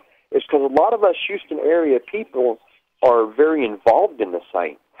thing is because a lot of us Houston area people are very involved in the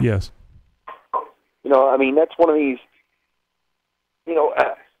site. Yes. That's one of these.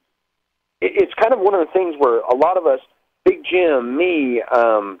 It's kind of one of the things where a lot of us, Big Jim, me,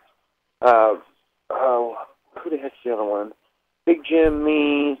 who the heck's the other one? Big Jim,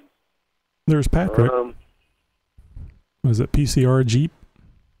 me. There's Patrick. Was it PCR Jeep?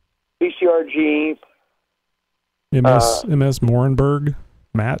 PCR Jeep. MS Morenberg.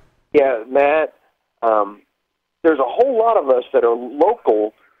 Matt. Yeah, Matt. there's a whole lot of us that are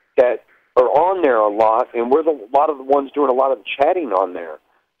local that are on there a lot, and we're a lot of the ones doing a lot of the chatting on there.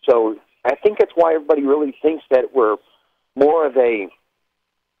 So I think that's why everybody really thinks that we're more of a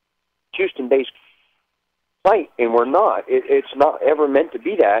Houston-based site, and we're not. It's not ever meant to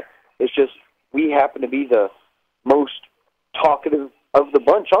be that. It's just we happen to be the most talkative of the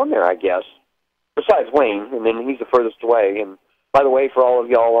bunch on there, I guess. Besides Wayne, and then he's the furthest away. And by the way, for all of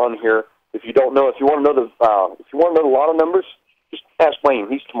y'all on here, if you don't know, if you want to know the lotto numbers, just ask Wayne.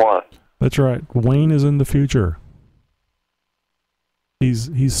 He's tomorrow. That's right. Wayne is in the future.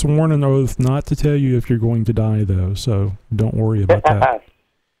 He's sworn an oath not to tell you if you're going to die, though. So don't worry about that.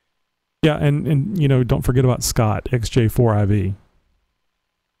 Yeah, and don't forget about Scott, XJ4IV.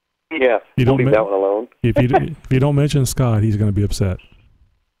 Yeah, you don't leave that one alone. if you don't mention Scott, he's going to be upset.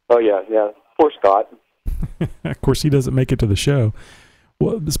 Oh yeah. Poor Scott. Of course, he doesn't make it to the show.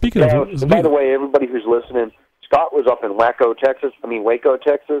 Well, speaking of, by the way, everybody who's listening, Scott was up in Waco, Texas,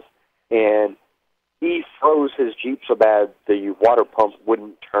 and he froze his Jeep so bad the water pump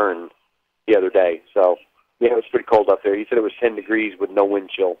wouldn't turn the other day. So yeah, it was pretty cold up there. He said it was 10 degrees with no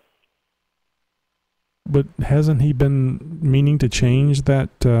wind chill. But hasn't he been meaning to change that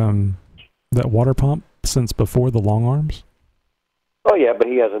water pump since before the long arms? Oh yeah, but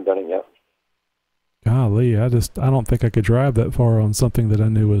he hasn't done it yet. Golly, I don't think I could drive that far on something that I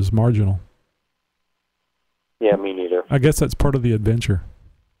knew was marginal. Yeah, me neither. I guess that's part of the adventure.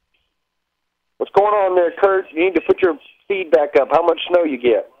 What's going on there, Kurt? You need to put your feed back up. How much snow you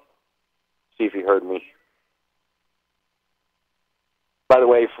get? See if you heard me. By the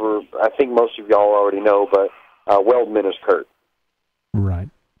way, I think most of y'all already know, but Weldman is Kurt. Right.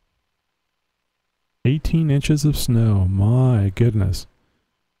 18 inches of snow. My goodness.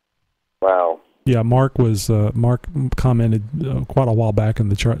 Wow. Yeah, Mark commented quite a while back in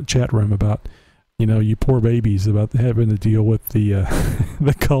the chat room about, you poor babies, about having to deal with the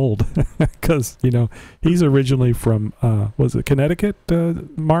the cold, because he's originally from was it Connecticut,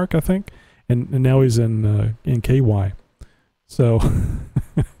 Mark, I think, and now he's in KY. So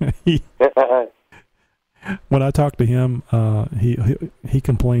when I talk to him, he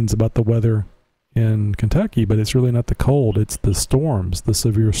complains about the weather in Kentucky, but it's really not the cold; it's the storms, the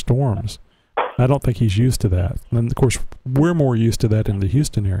severe storms. I don't think he's used to that. And of course, we're more used to that in the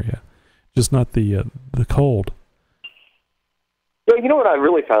Houston area, just not the cold. Yeah, you know what I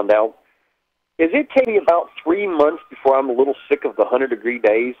really found out? Is it takes me about 3 months before I'm a little sick of the 100-degree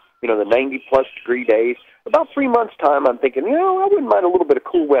days, the 90-plus degree days. About 3 months' time, I'm thinking, I wouldn't mind a little bit of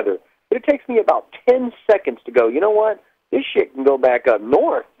cool weather. But it takes me about 10 seconds to go, you know what? This shit can go back up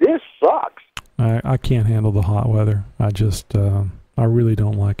north. This sucks. I can't handle the hot weather. I really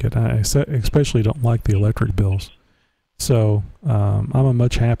don't like it. I especially don't like the electric bills. So I'm a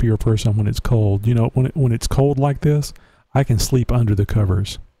much happier person when it's cold. When it's cold like this, I can sleep under the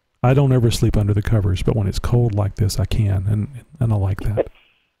covers. I don't ever sleep under the covers, but when it's cold like this, I can, and I like that.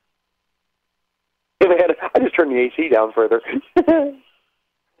 Yeah, man, I just turned the AC down further.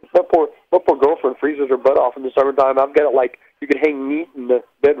 My poor girlfriend freezes her butt off in the summertime. I've got it like you can hang meat in the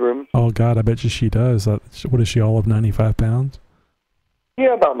bedroom. Oh God, I bet you she does. What is she, all of 95 pounds?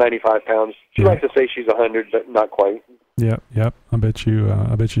 Yeah, about 95 pounds. She likes to say she's 100, but not quite. Yep. I bet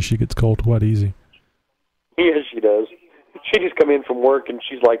you she gets cold quite easy. Yes, she does. She just come in from work and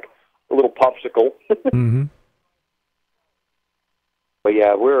she's like a little popsicle. Mm-hmm. But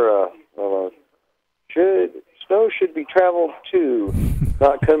yeah, we're snow should be traveled to,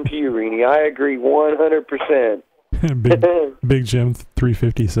 not come to you, Rene. I agree 100%. Big Jim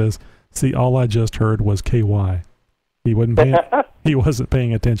 350 says, "See, all I just heard was KY. He wasn't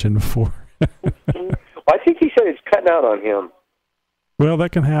paying attention before." I think he said it's cutting out on him. Well,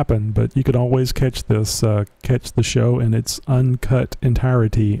 that can happen, but you can always catch the show in its uncut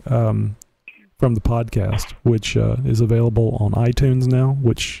entirety from the podcast, which is available on iTunes now,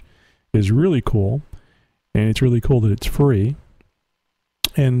 which is really cool, and it's really cool that it's free,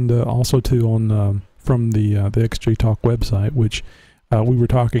 and also too on from the XJ Talk website, which we were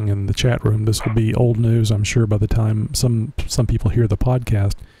talking in the chat room. This will be old news, I'm sure, by the time some people hear the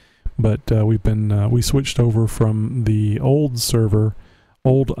podcast. But we switched over from the old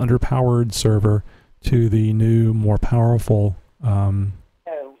underpowered server to the new, more powerful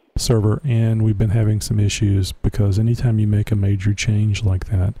server, and we've been having some issues because anytime you make a major change like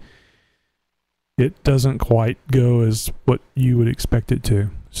that, it doesn't quite go as what you would expect it to.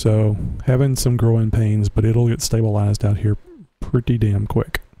 So having some growing pains, but it'll get stabilized out here pretty damn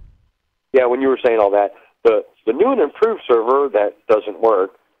quick. Yeah, when you were saying all that, the new and improved server that doesn't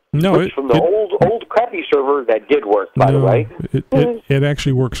work. No, it's from the old crappy server that did work, by the way. It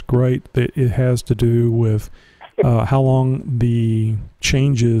actually works great. It has to do with how long the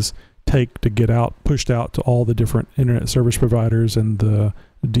changes take to get pushed out to all the different internet service providers and the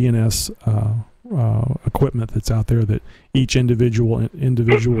DNS equipment that's out there that each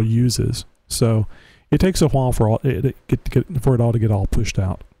individual uses. So it takes a while for it all to get all pushed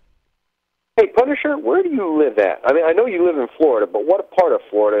out. Hey, Punisher, where do you live at? I mean, I know you live in Florida, but what part of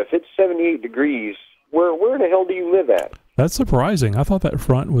Florida? If it's 78 degrees, where the hell do you live at? That's surprising. I thought that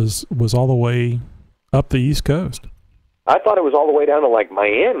front was all the way up the East Coast. I thought it was all the way down to, like,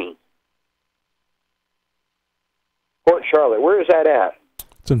 Miami. Port Charlotte, where is that at?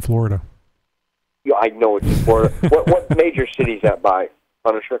 It's in Florida. Yeah, I know it's in Florida. What major city is that by,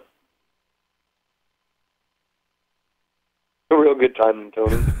 Punisher? A real good time,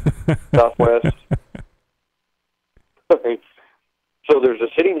 Tony. Southwest. So there's a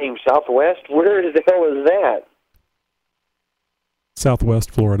city named Southwest? Where the hell is that?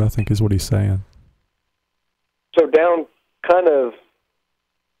 Southwest Florida, I think is what he's saying. So down kind of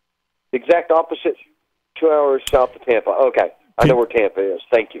exact opposite, 2 hours south of Tampa. Okay, I know where Tampa is.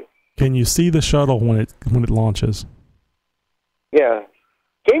 Thank you. Can you see the shuttle when it launches? Yeah.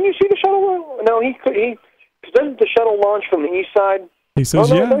 Can you see the shuttle? No, doesn't the shuttle launch from the east side? He says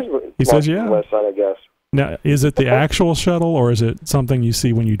yeah. He says yeah. From the west side, I guess. Now, is it the actual shuttle or is it something you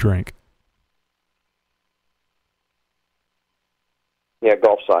see when you drink? Yeah,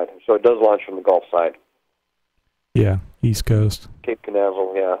 Gulf side. So it does launch from the Gulf side. Yeah, East Coast. Cape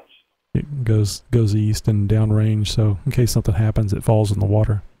Canaveral, yeah. It goes east and downrange, so in case something happens, it falls in the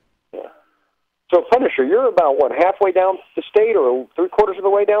water. Yeah. So, Punisher, you're about, what, halfway down the state or three-quarters of the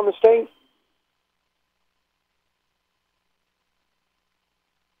way down the state?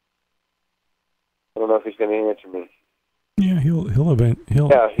 I don't know if he's going to answer me. Yeah, he'll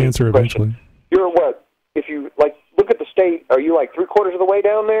answer eventually. You're what? If you look at the state, are you like three-quarters of the way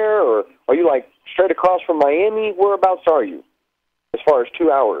down there, or are you like straight across from Miami? Whereabouts are you as far as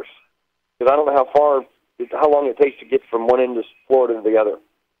 2 hours? Because I don't know how long it takes to get from one end of Florida to the other.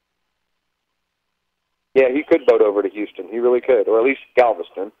 Yeah, he could boat over to Houston. He really could, or at least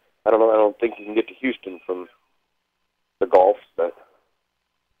Galveston. I don't know. I don't think you can get to Houston from the Gulf, but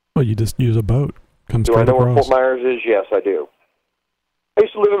well, you just use a boat. Do I know where Fort Myers is? Yes, I do. I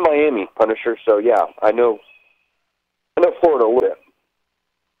used to live in Miami, Punisher, so yeah, I know Florida a little bit.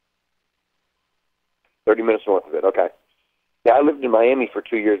 30 minutes north of it, okay. Yeah, I lived in Miami for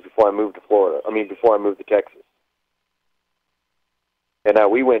 2 years before I moved to Florida. Before I moved to Texas. And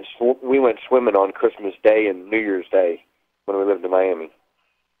we went swimming on Christmas Day and New Year's Day when we lived in Miami.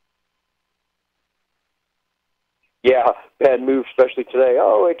 Yeah, bad move, especially today.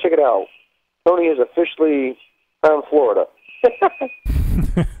 Oh, wait, check it out. Tony is officially found Florida.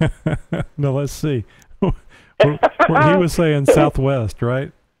 No, let's see. He was saying Southwest,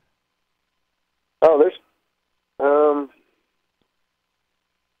 right? Oh, there's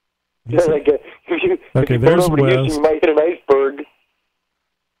if you there's over to west. Houston, you might hit an iceberg.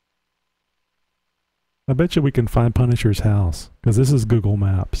 I bet you we can find Punisher's house because this is Google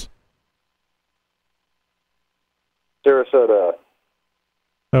Maps. Sarasota.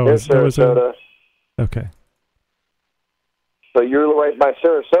 Oh, there's Sarasota. Okay. So you're right by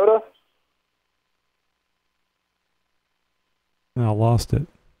Sarasota? I lost it.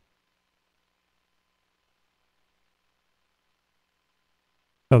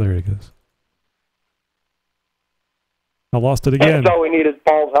 Oh, there it goes. I lost it again. That's all we need is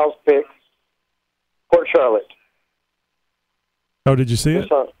Paul's house pics. Port Charlotte. Oh, did you see it?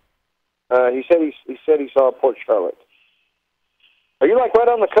 He said he saw Port Charlotte. Are you like right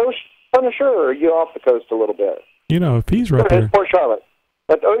on the coast, Punisher, or are you off the coast a little bit? You know, if he's right there. Port Charlotte.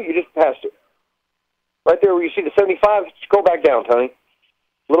 You just passed it. Right there where you see the 75, scroll back down, Tony.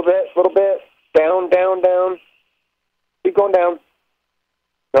 A little bit. Down. Keep going down.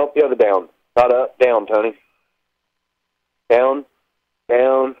 Nope, the other down. Not up, down, Tony. Down.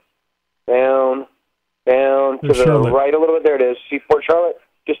 To the right a little bit. There it is. See Port Charlotte?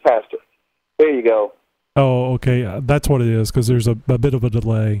 Just past it. There you go. Oh, okay. That's what it is, because there's a bit of a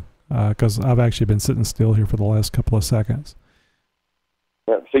delay, because I've actually been sitting still here for the last couple of seconds.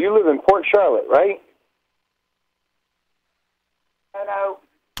 Yeah. So you live in Port Charlotte, right? Hello.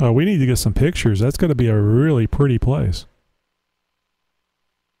 Oh, we need to get some pictures. That's going to be a really pretty place.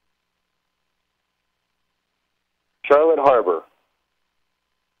 Charlotte Harbor.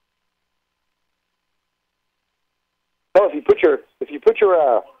 Oh, if you put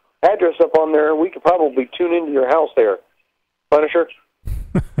your address up on there, we could probably tune into your house there, Punisher.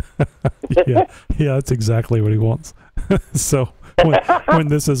 yeah, that's exactly what he wants. So when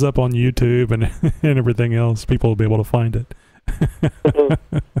this is up on YouTube and everything else, people will be able to find it.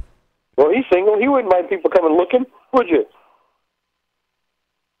 Well, he's single. He wouldn't mind people coming looking, would you?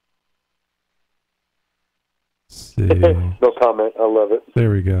 See. No comment. I love it.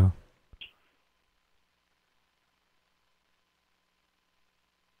 There we go.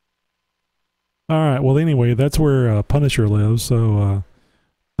 All right. Well, anyway, that's where Punisher lives. So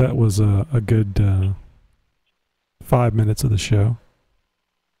that was a good 5 minutes of the show.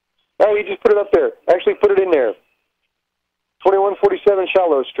 Oh, he just put it up there. Actually, put it in there. 2147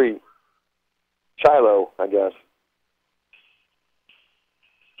 Shiloh Street. Shiloh, I guess.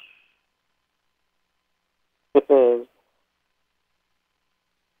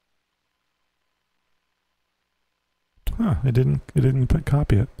 Huh, it didn't put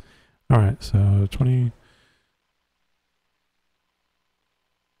copy it. All right, so 20.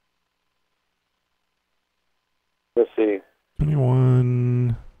 Let's see.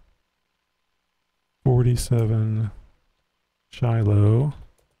 2147 Shiloh,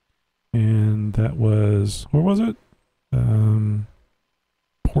 and that was, where was it?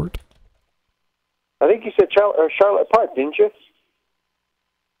 Port. I think you said Charlotte Park, didn't you?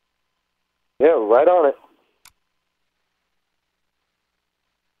 Yeah, right on it.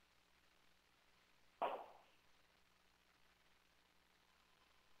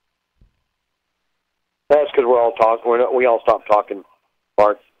 That's because we're all talking. We all stopped talking,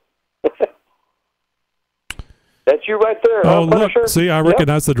 Mark. That's you right there. Oh, look. Punisher? See, I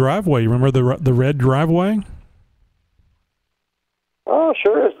recognize the driveway. You remember the red driveway? Oh,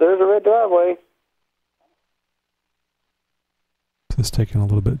 sure is. There's a red driveway. It's taking a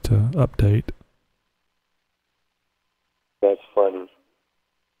little bit to update. That's funny.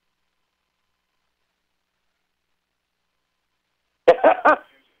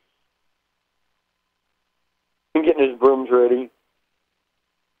 And getting his brooms ready.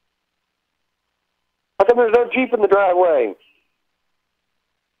 How come there's no Jeep in the driveway?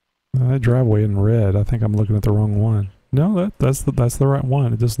 That driveway in red. I think I'm looking at the wrong one. No, that's the right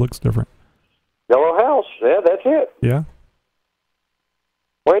one. It just looks different. Yellow house. Yeah, that's it. Yeah.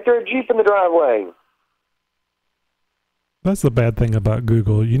 Why ain't there a Jeep in the driveway? That's the bad thing about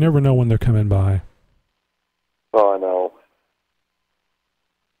Google. You never know when they're coming by. Oh, I know.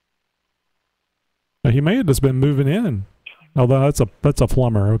 Now, he may have just been moving in. Although that's a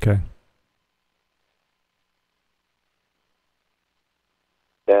plumber. Okay.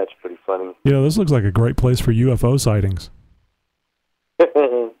 That's pretty funny. Yeah, this looks like a great place for UFO sightings.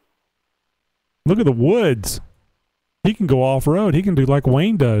 Look at the woods. He can go off-road. He can do like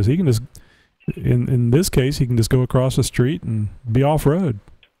Wayne does. He can just, in this case, he can just go across the street and be off-road.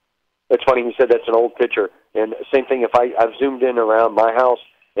 It's funny he said that's an old picture. And same thing, if I've zoomed in around my house,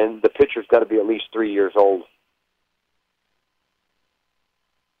 and the picture's got to be at least 3 years old.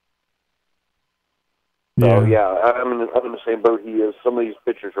 Yeah. So, yeah, I'm in the same boat he is. Some of these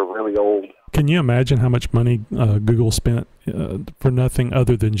pictures are really old. Can you imagine how much money Google spent for nothing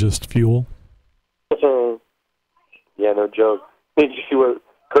other than just fuel? Yeah, no joke. Did you see what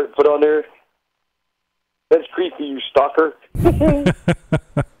Kurt put on there? That's creepy, you stalker.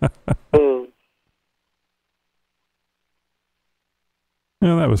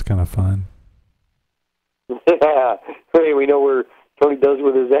 Yeah, that was kind of fun. Hey, we know where Tony does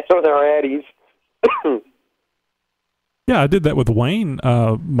with our addies. Yeah, I did that with Wayne.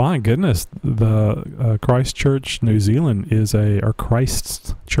 My goodness, the Christchurch, New Zealand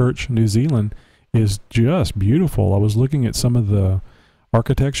Christchurch, New Zealand is just beautiful. I was looking at some of the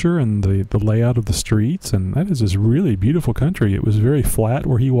architecture and the layout of the streets, and that is this really beautiful country. It was very flat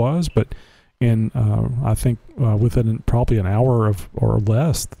where he was, but I think within probably an hour or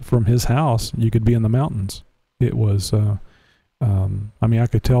less from his house, you could be in the mountains. It was, I mean, I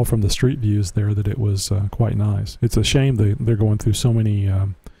could tell from the street views there that it was quite nice. It's a shame they're going through so many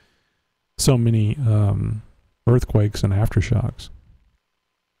earthquakes and aftershocks.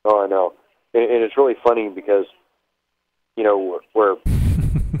 Oh, I know. And it's really funny because, you know, where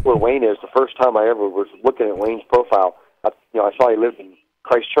Wayne is, the first time I ever was looking at Wayne's profile, I saw he lived in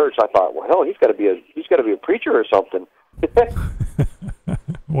Christchurch. I thought, well, hell, he's got to be a preacher or something.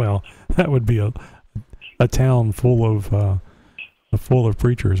 Well, that would be a town full of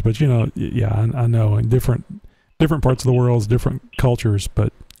preachers. But yeah, I know in different parts of the world, different cultures.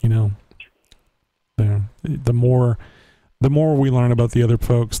 But the more we learn about the other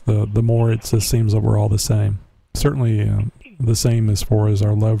folks, the more it just seems that we're all the same. Certainly the same as far as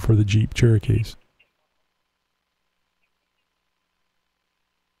our love for the Jeep Cherokees.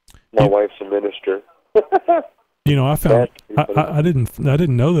 My wife's a minister. I found I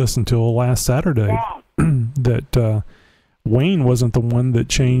didn't know this until last Saturday that Wayne wasn't the one that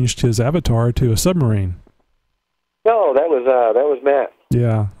changed his avatar to a submarine. No, that was Matt.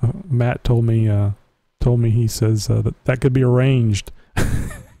 Yeah, Matt told me he says that could be arranged.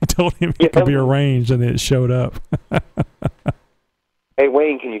 I told him it could be arranged, and it showed up. Hey,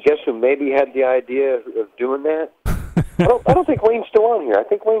 Wayne, can you guess who maybe had the idea of doing that? I don't think Wayne's still on here. I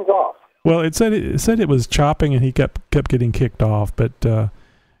think Wayne's off. Well, it said it was chopping, and he kept getting kicked off. But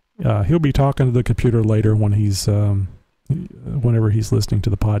he'll be talking to the computer later when he's whenever he's listening to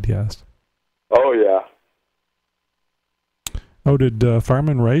the podcast. Oh yeah. Oh, did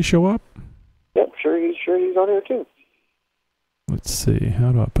Fireman Ray show up? Yep, sure he's on here too. Let's see.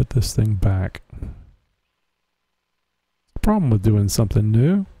 How do I put this thing back? Problem with doing something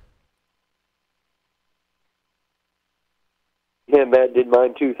new. Yeah, Matt did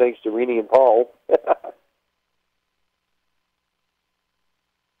mine too, thanks to Rene and Paul.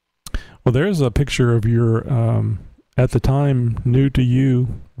 Well, there's a picture of your, at the time, new to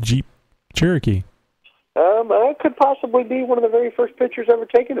you, Jeep Cherokee. That could possibly be one of the very first pictures ever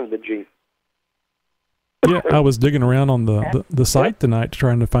taken of the Jeep. Yeah, I was digging around on the site tonight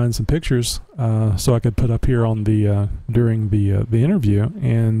trying to find some pictures so I could put up here on the during the interview,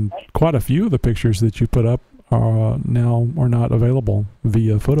 and quite a few of the pictures that you put up are not available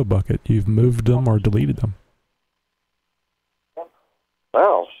via PhotoBucket. You've moved them or deleted them.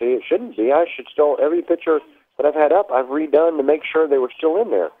 Wow, see, it shouldn't be. I should still, every picture that I've had up, I've redone to make sure they were still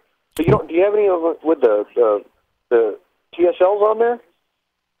in there. So do you have any of it with the TSLs on there?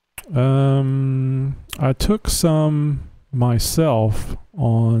 I took some myself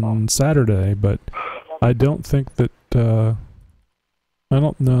on Saturday, but I don't think that I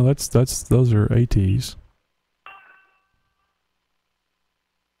don't know. Those are ATs.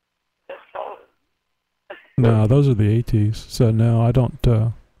 No, those are the ATs. So no, I don't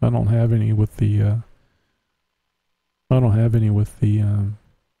have any with the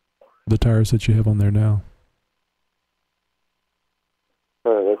the tires that you have on there now.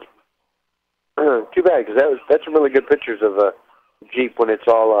 That's too bad, because that's some really good pictures of a Jeep when it's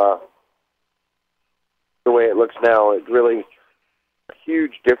all the way it looks now. It's really a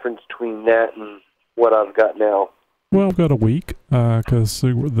huge difference between that and what I've got now. Well, I've got a week, because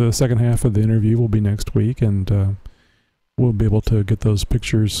the second half of the interview will be next week, and we'll be able to get those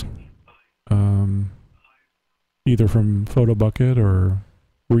pictures either from PhotoBucket or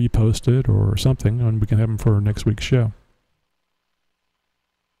reposted or something, and we can have them for next week's show.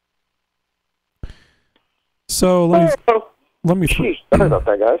 So let me sorry about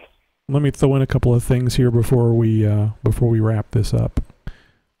that, guys. Let me throw in a couple of things here before we wrap this up.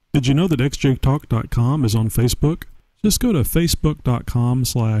 Did you know that xjtalk.com is on Facebook? Just go to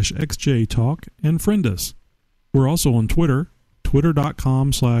facebook.com/xjtalk and friend us. We're also on Twitter,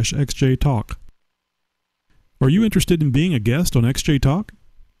 twitter.com/xjtalk. Are you interested in being a guest on XJ Talk?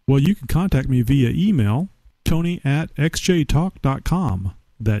 Well, you can contact me via email, tony@xjtalk.com.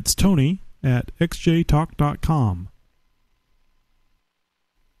 That's tony@xjtalk.com.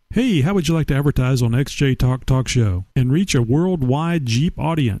 Hey, how would you like to advertise on XJ Talk Show and reach a worldwide Jeep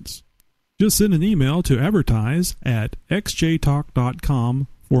audience? Just send an email to advertise@xjtalk.com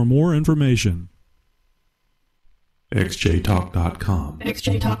for more information. xjtalk.com.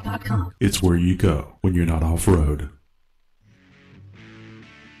 xjtalk.com. It's where you go when you're not off-road.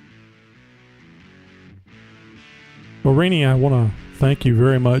 Well, Rene, I want to thank you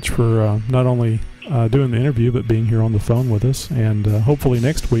very much for not only doing the interview, but being here on the phone with us. And hopefully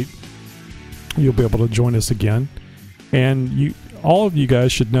next week you'll be able to join us again. And all of you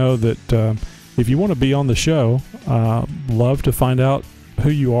guys should know that if you want to be on the show, love to find out who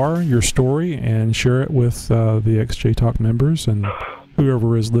you are, your story, and share it with the XJ Talk members and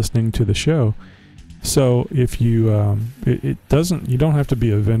whoever is listening to the show. So if you, you don't have to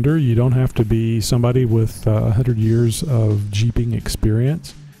be a vendor. You don't have to be somebody with 100 years of Jeeping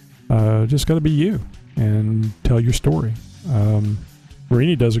experience. Just got to be you and tell your story.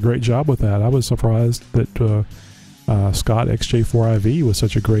 Rene does a great job with that. I was surprised that Scott XJ4IV was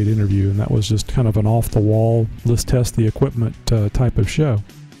such a great interview, and that was just kind of an off-the-wall, let's test the equipment type of show.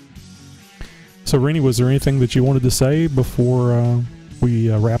 So, Rene, was there anything that you wanted to say before we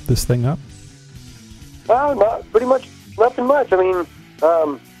wrap this thing up? Pretty much nothing much. I mean,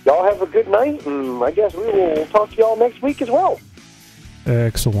 y'all have a good night, and I guess we will talk to y'all next week as well.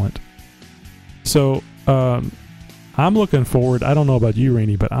 Excellent. So, I'm looking forward, I don't know about you,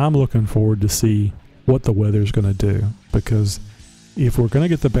 Rene, but I'm looking forward to see what the weather's going to do, because if we're going to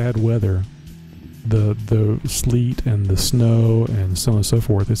get the bad weather, the sleet and the snow and so on and so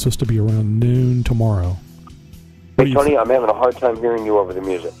forth, it's supposed to be around noon tomorrow. Hey, Tony, I'm having a hard time hearing you over the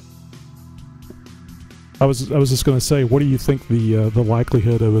music. I was just going to say, what do you think the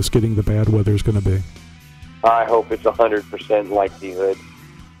likelihood of us getting the bad weather is going to be? I hope it's 100% likelihood.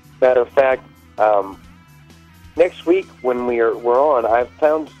 Matter of fact, next week when we're on,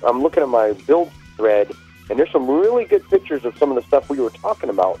 I'm looking at my build thread, and there's some really good pictures of some of the stuff we were talking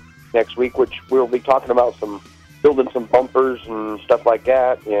about next week, which we'll be talking about building some bumpers and stuff like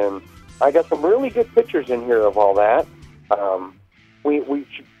that. And I got some really good pictures in here of all that. We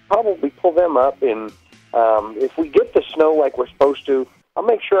should probably pull them up, and if we get the snow like we're supposed to, I'll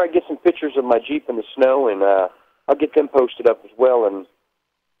make sure I get some pictures of my Jeep in the snow, and I'll get them posted up as well, and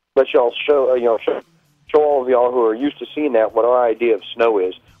let y'all show all of y'all who are used to seeing that what our idea of snow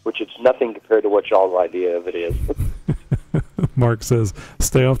is, which it's nothing compared to what y'all's idea of it is. Mark says,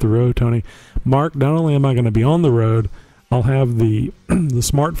 stay off the road, Tony. Mark, not only am I going to be on the road, I'll have the the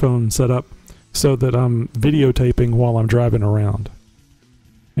smartphone set up so that I'm videotaping while I'm driving around.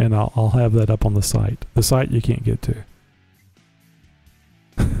 And I'll have that up on the site. The site you can't get to.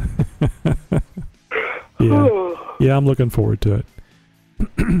 Yeah, I'm looking forward to it.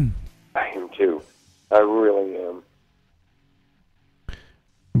 I am too. I really am.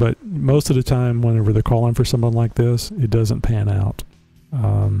 But most of the time, whenever they're calling for someone like this, it doesn't pan out.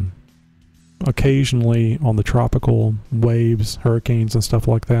 Occasionally, on the tropical waves, hurricanes, and stuff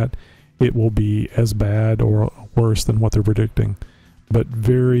like that, it will be as bad or worse than what they're predicting. But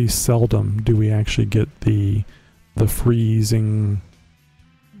very seldom do we actually get the freezing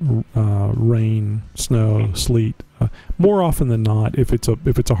rain, snow, sleet. More often than not, if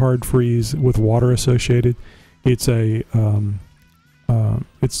it's a hard freeze with water associated, it's sleet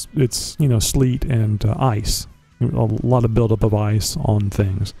and ice. A lot of buildup of ice on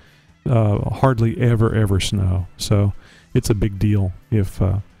things. Hardly ever snow. So it's a big deal if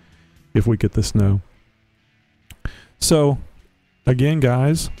we get the snow. So again,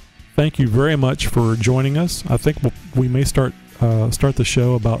 guys, thank you very much for joining us. I think we may start the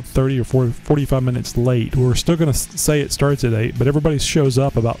show about 30 or 45 minutes late. We're still going to say it starts at 8, but everybody shows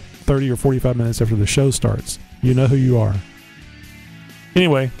up about 30 or 45 minutes after the show starts. You know who you are.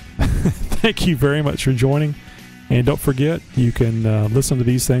 Anyway, thank you very much for joining. And don't forget, you can listen to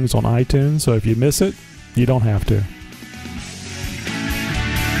these things on iTunes, so if you miss it, you don't have to.